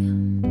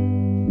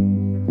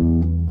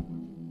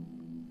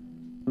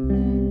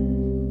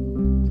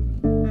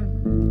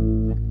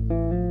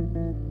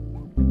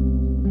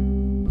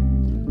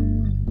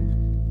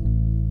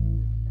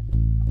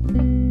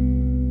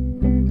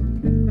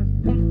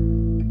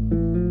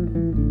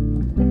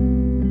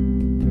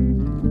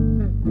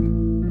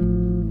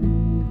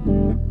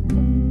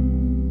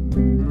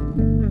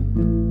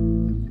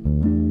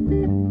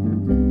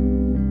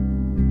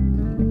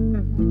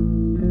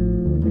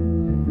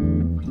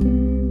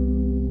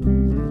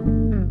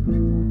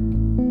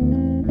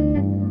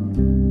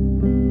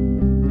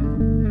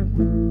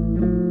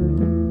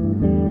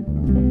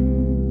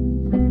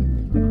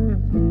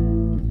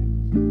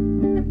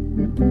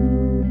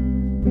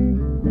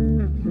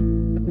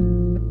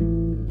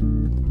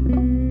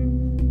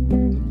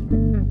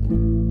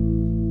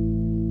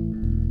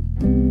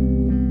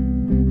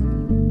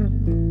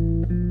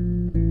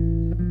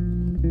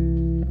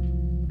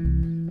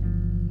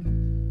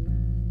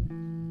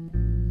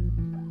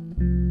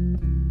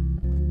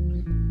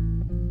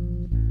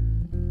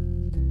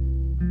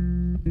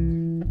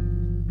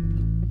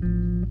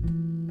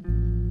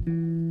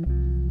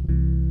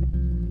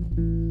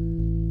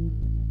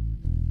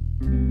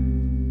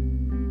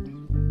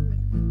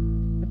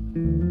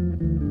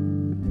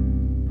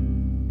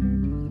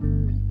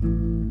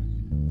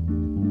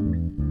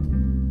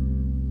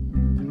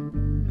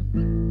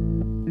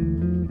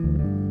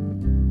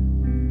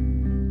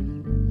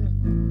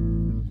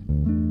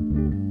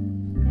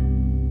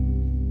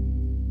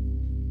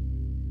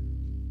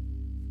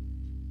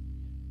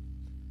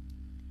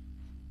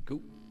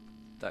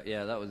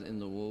 That was In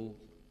the Wall.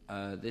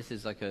 This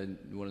is like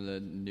one of the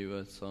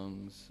newer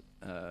songs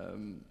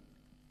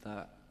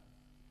that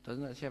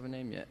doesn't actually have a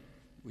name yet.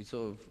 I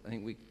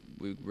think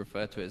we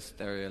refer to it as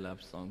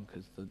Stereolab song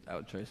because the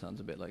outro sounds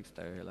a bit like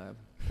Stereolab,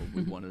 or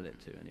we wanted it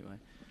to anyway.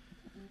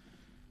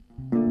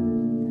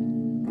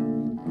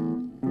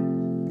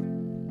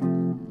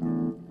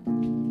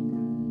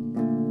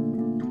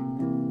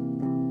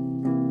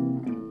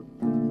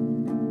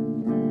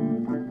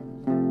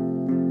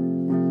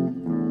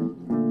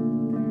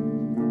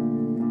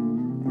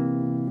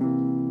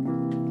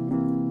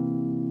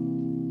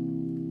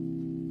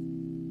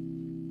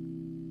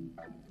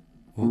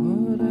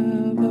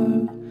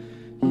 Whatever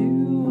you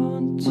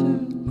want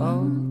to,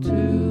 I'll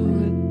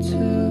do it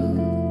too.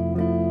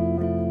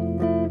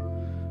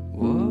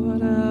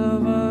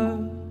 Whatever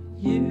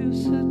you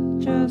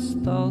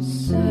suggest, I'll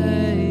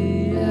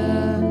say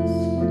yes.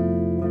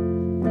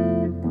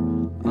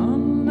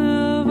 I'm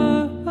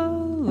never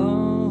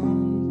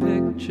alone.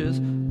 Pictures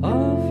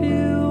of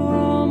you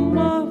on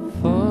my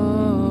phone.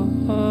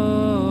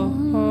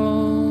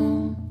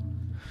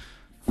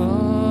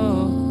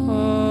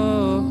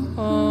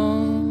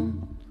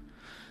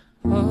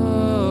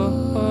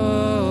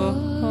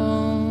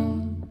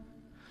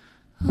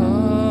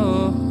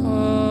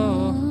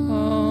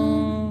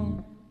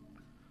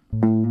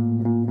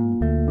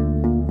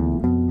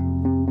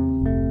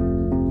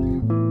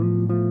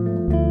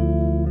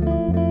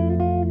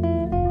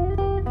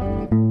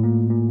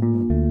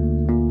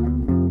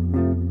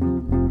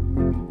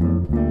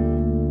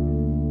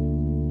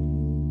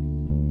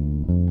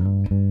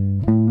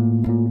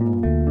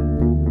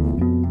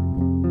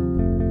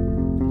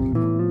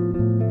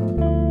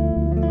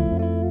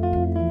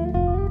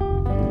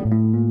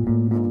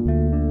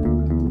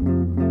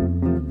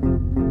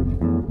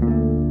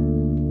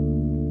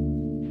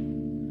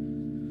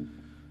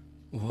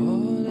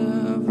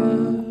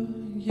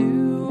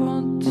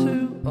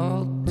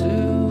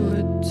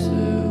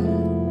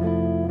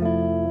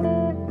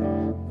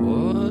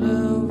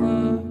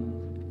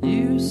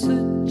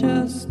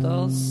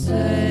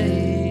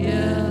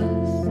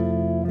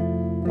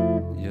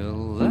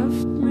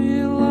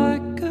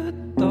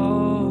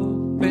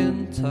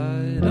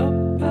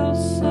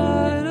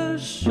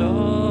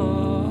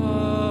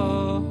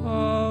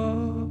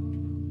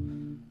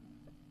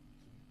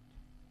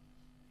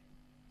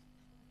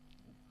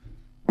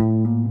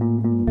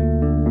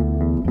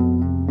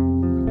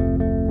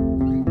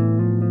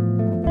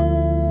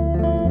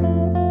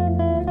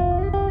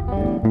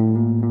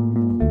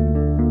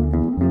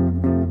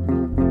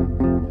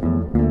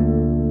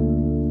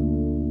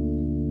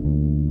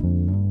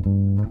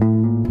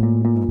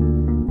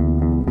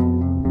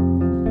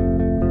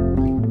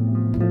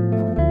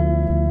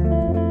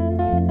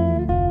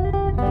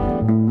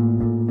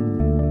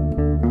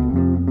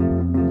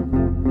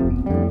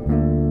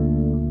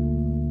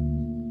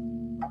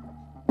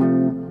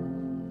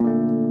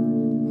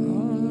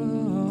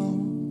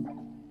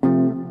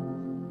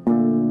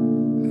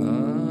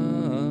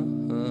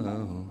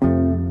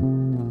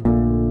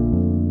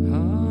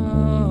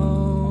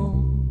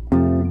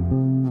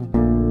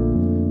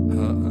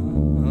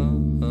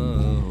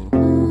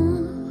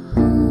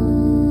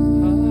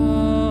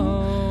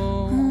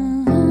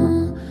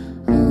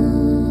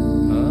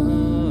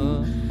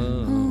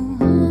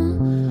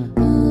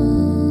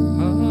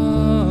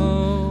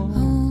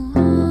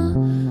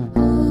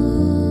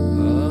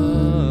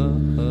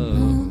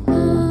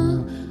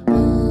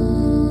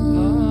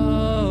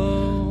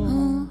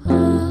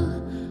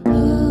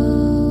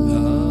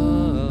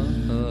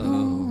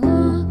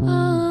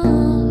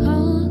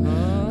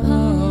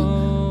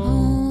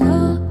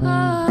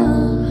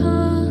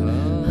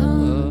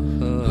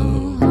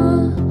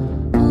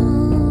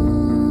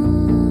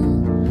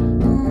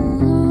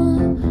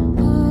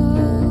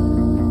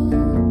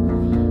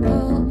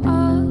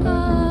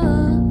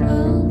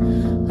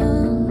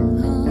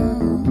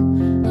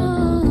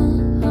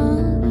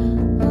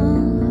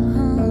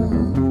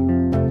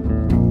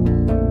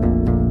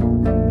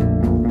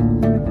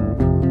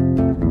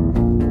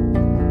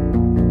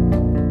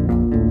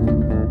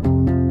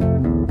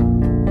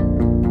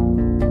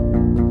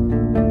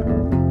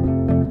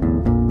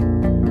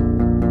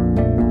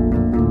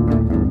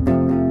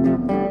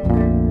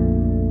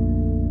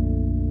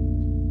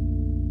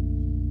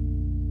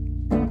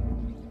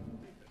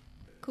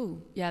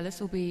 Yeah,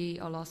 this will be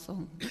our last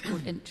song. It's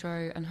called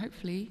Intro, and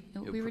hopefully it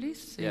will be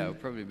released soon. Yeah, it'll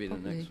probably be the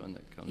next one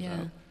that comes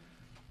Yeah.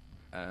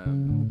 out.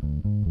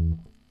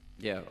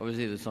 Yeah,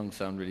 obviously the songs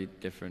sound really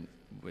different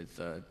with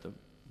the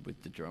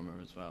drummer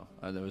as well.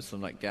 There was some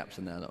like gaps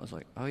in there that I was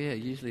like, oh yeah,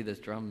 usually there's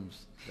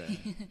drums there,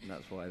 and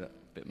that's why that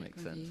bit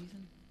makes sense.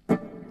 Right,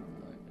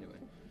 anyway.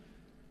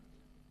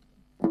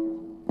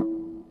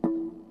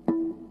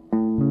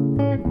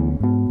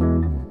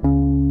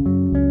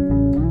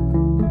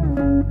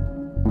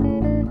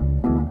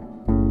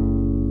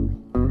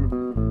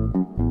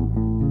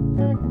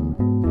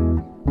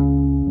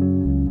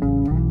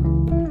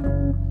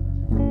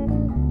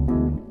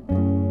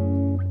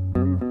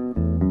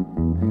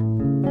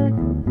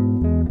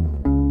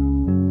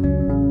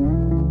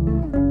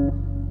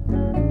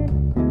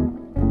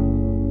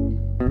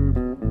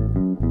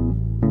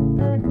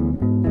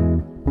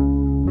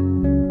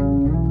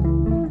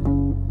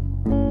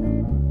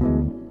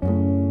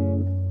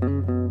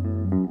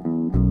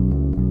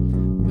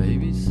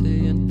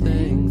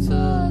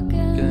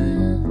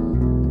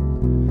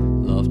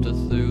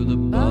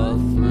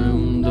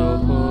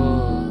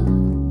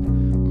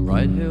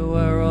 right here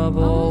where I've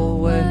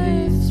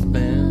always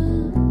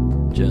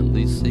been,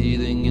 gently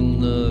seething in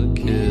the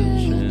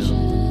kitchen.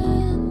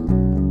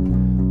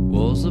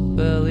 Walls that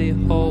barely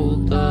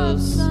hold the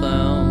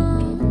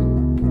sound,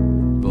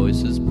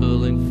 voices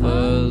pulling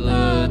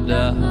further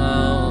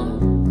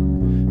down.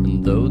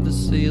 And though the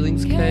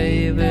ceiling's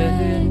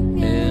caving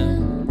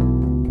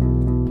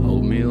in,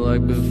 hold me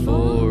like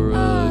before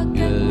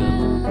again.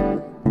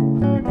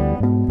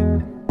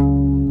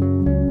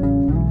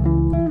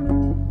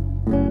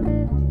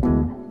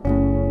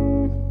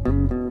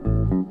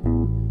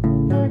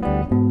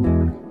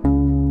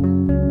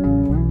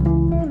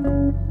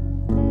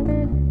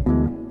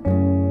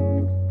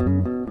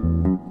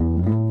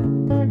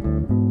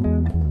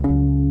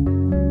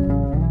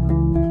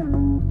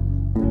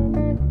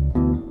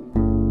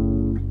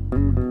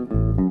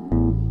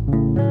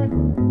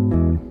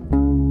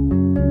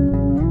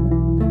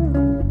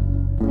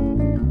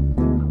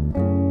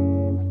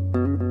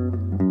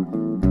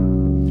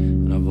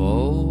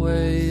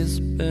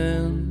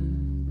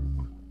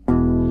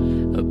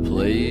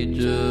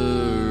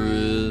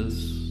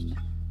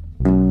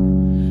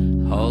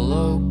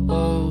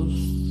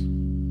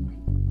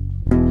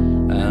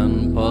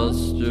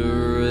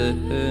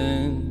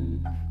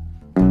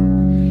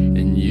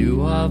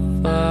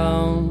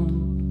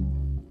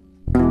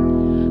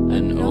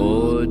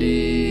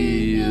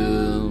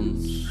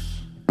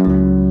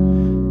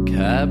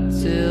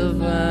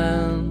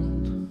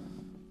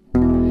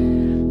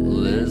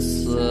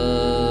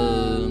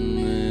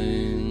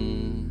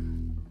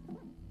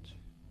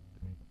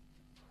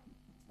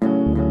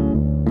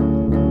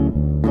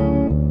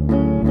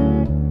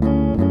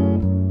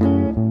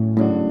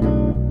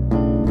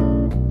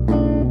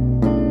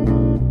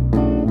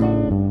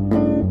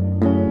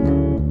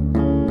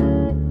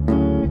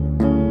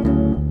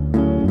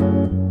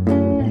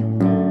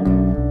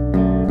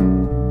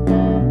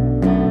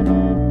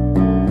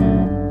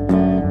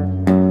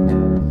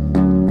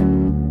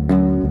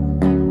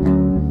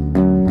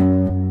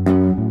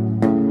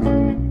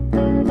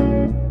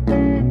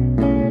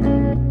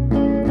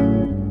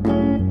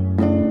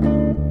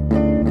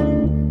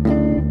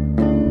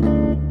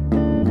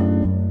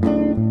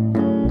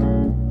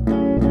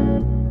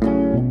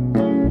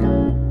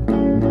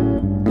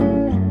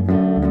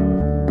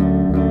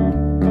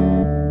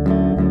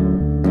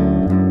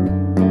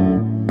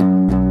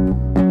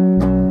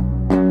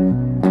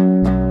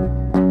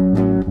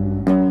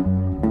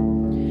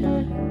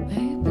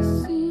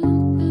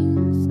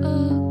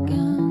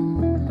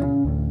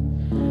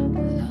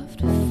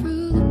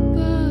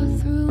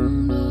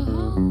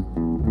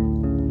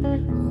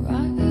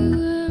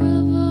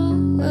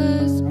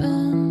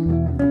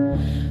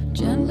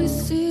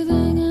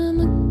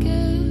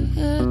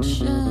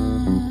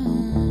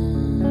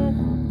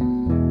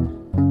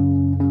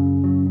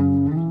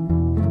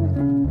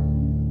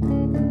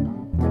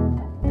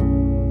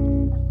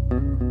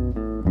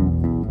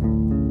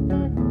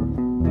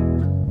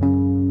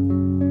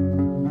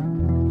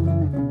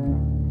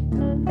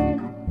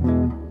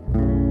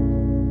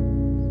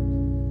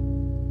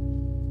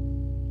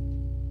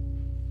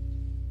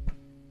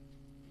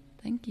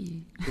 Thank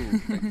you.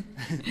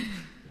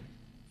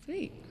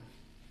 Sweet.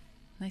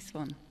 Nice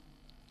one.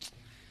 Is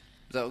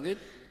that all good?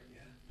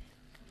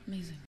 Amazing.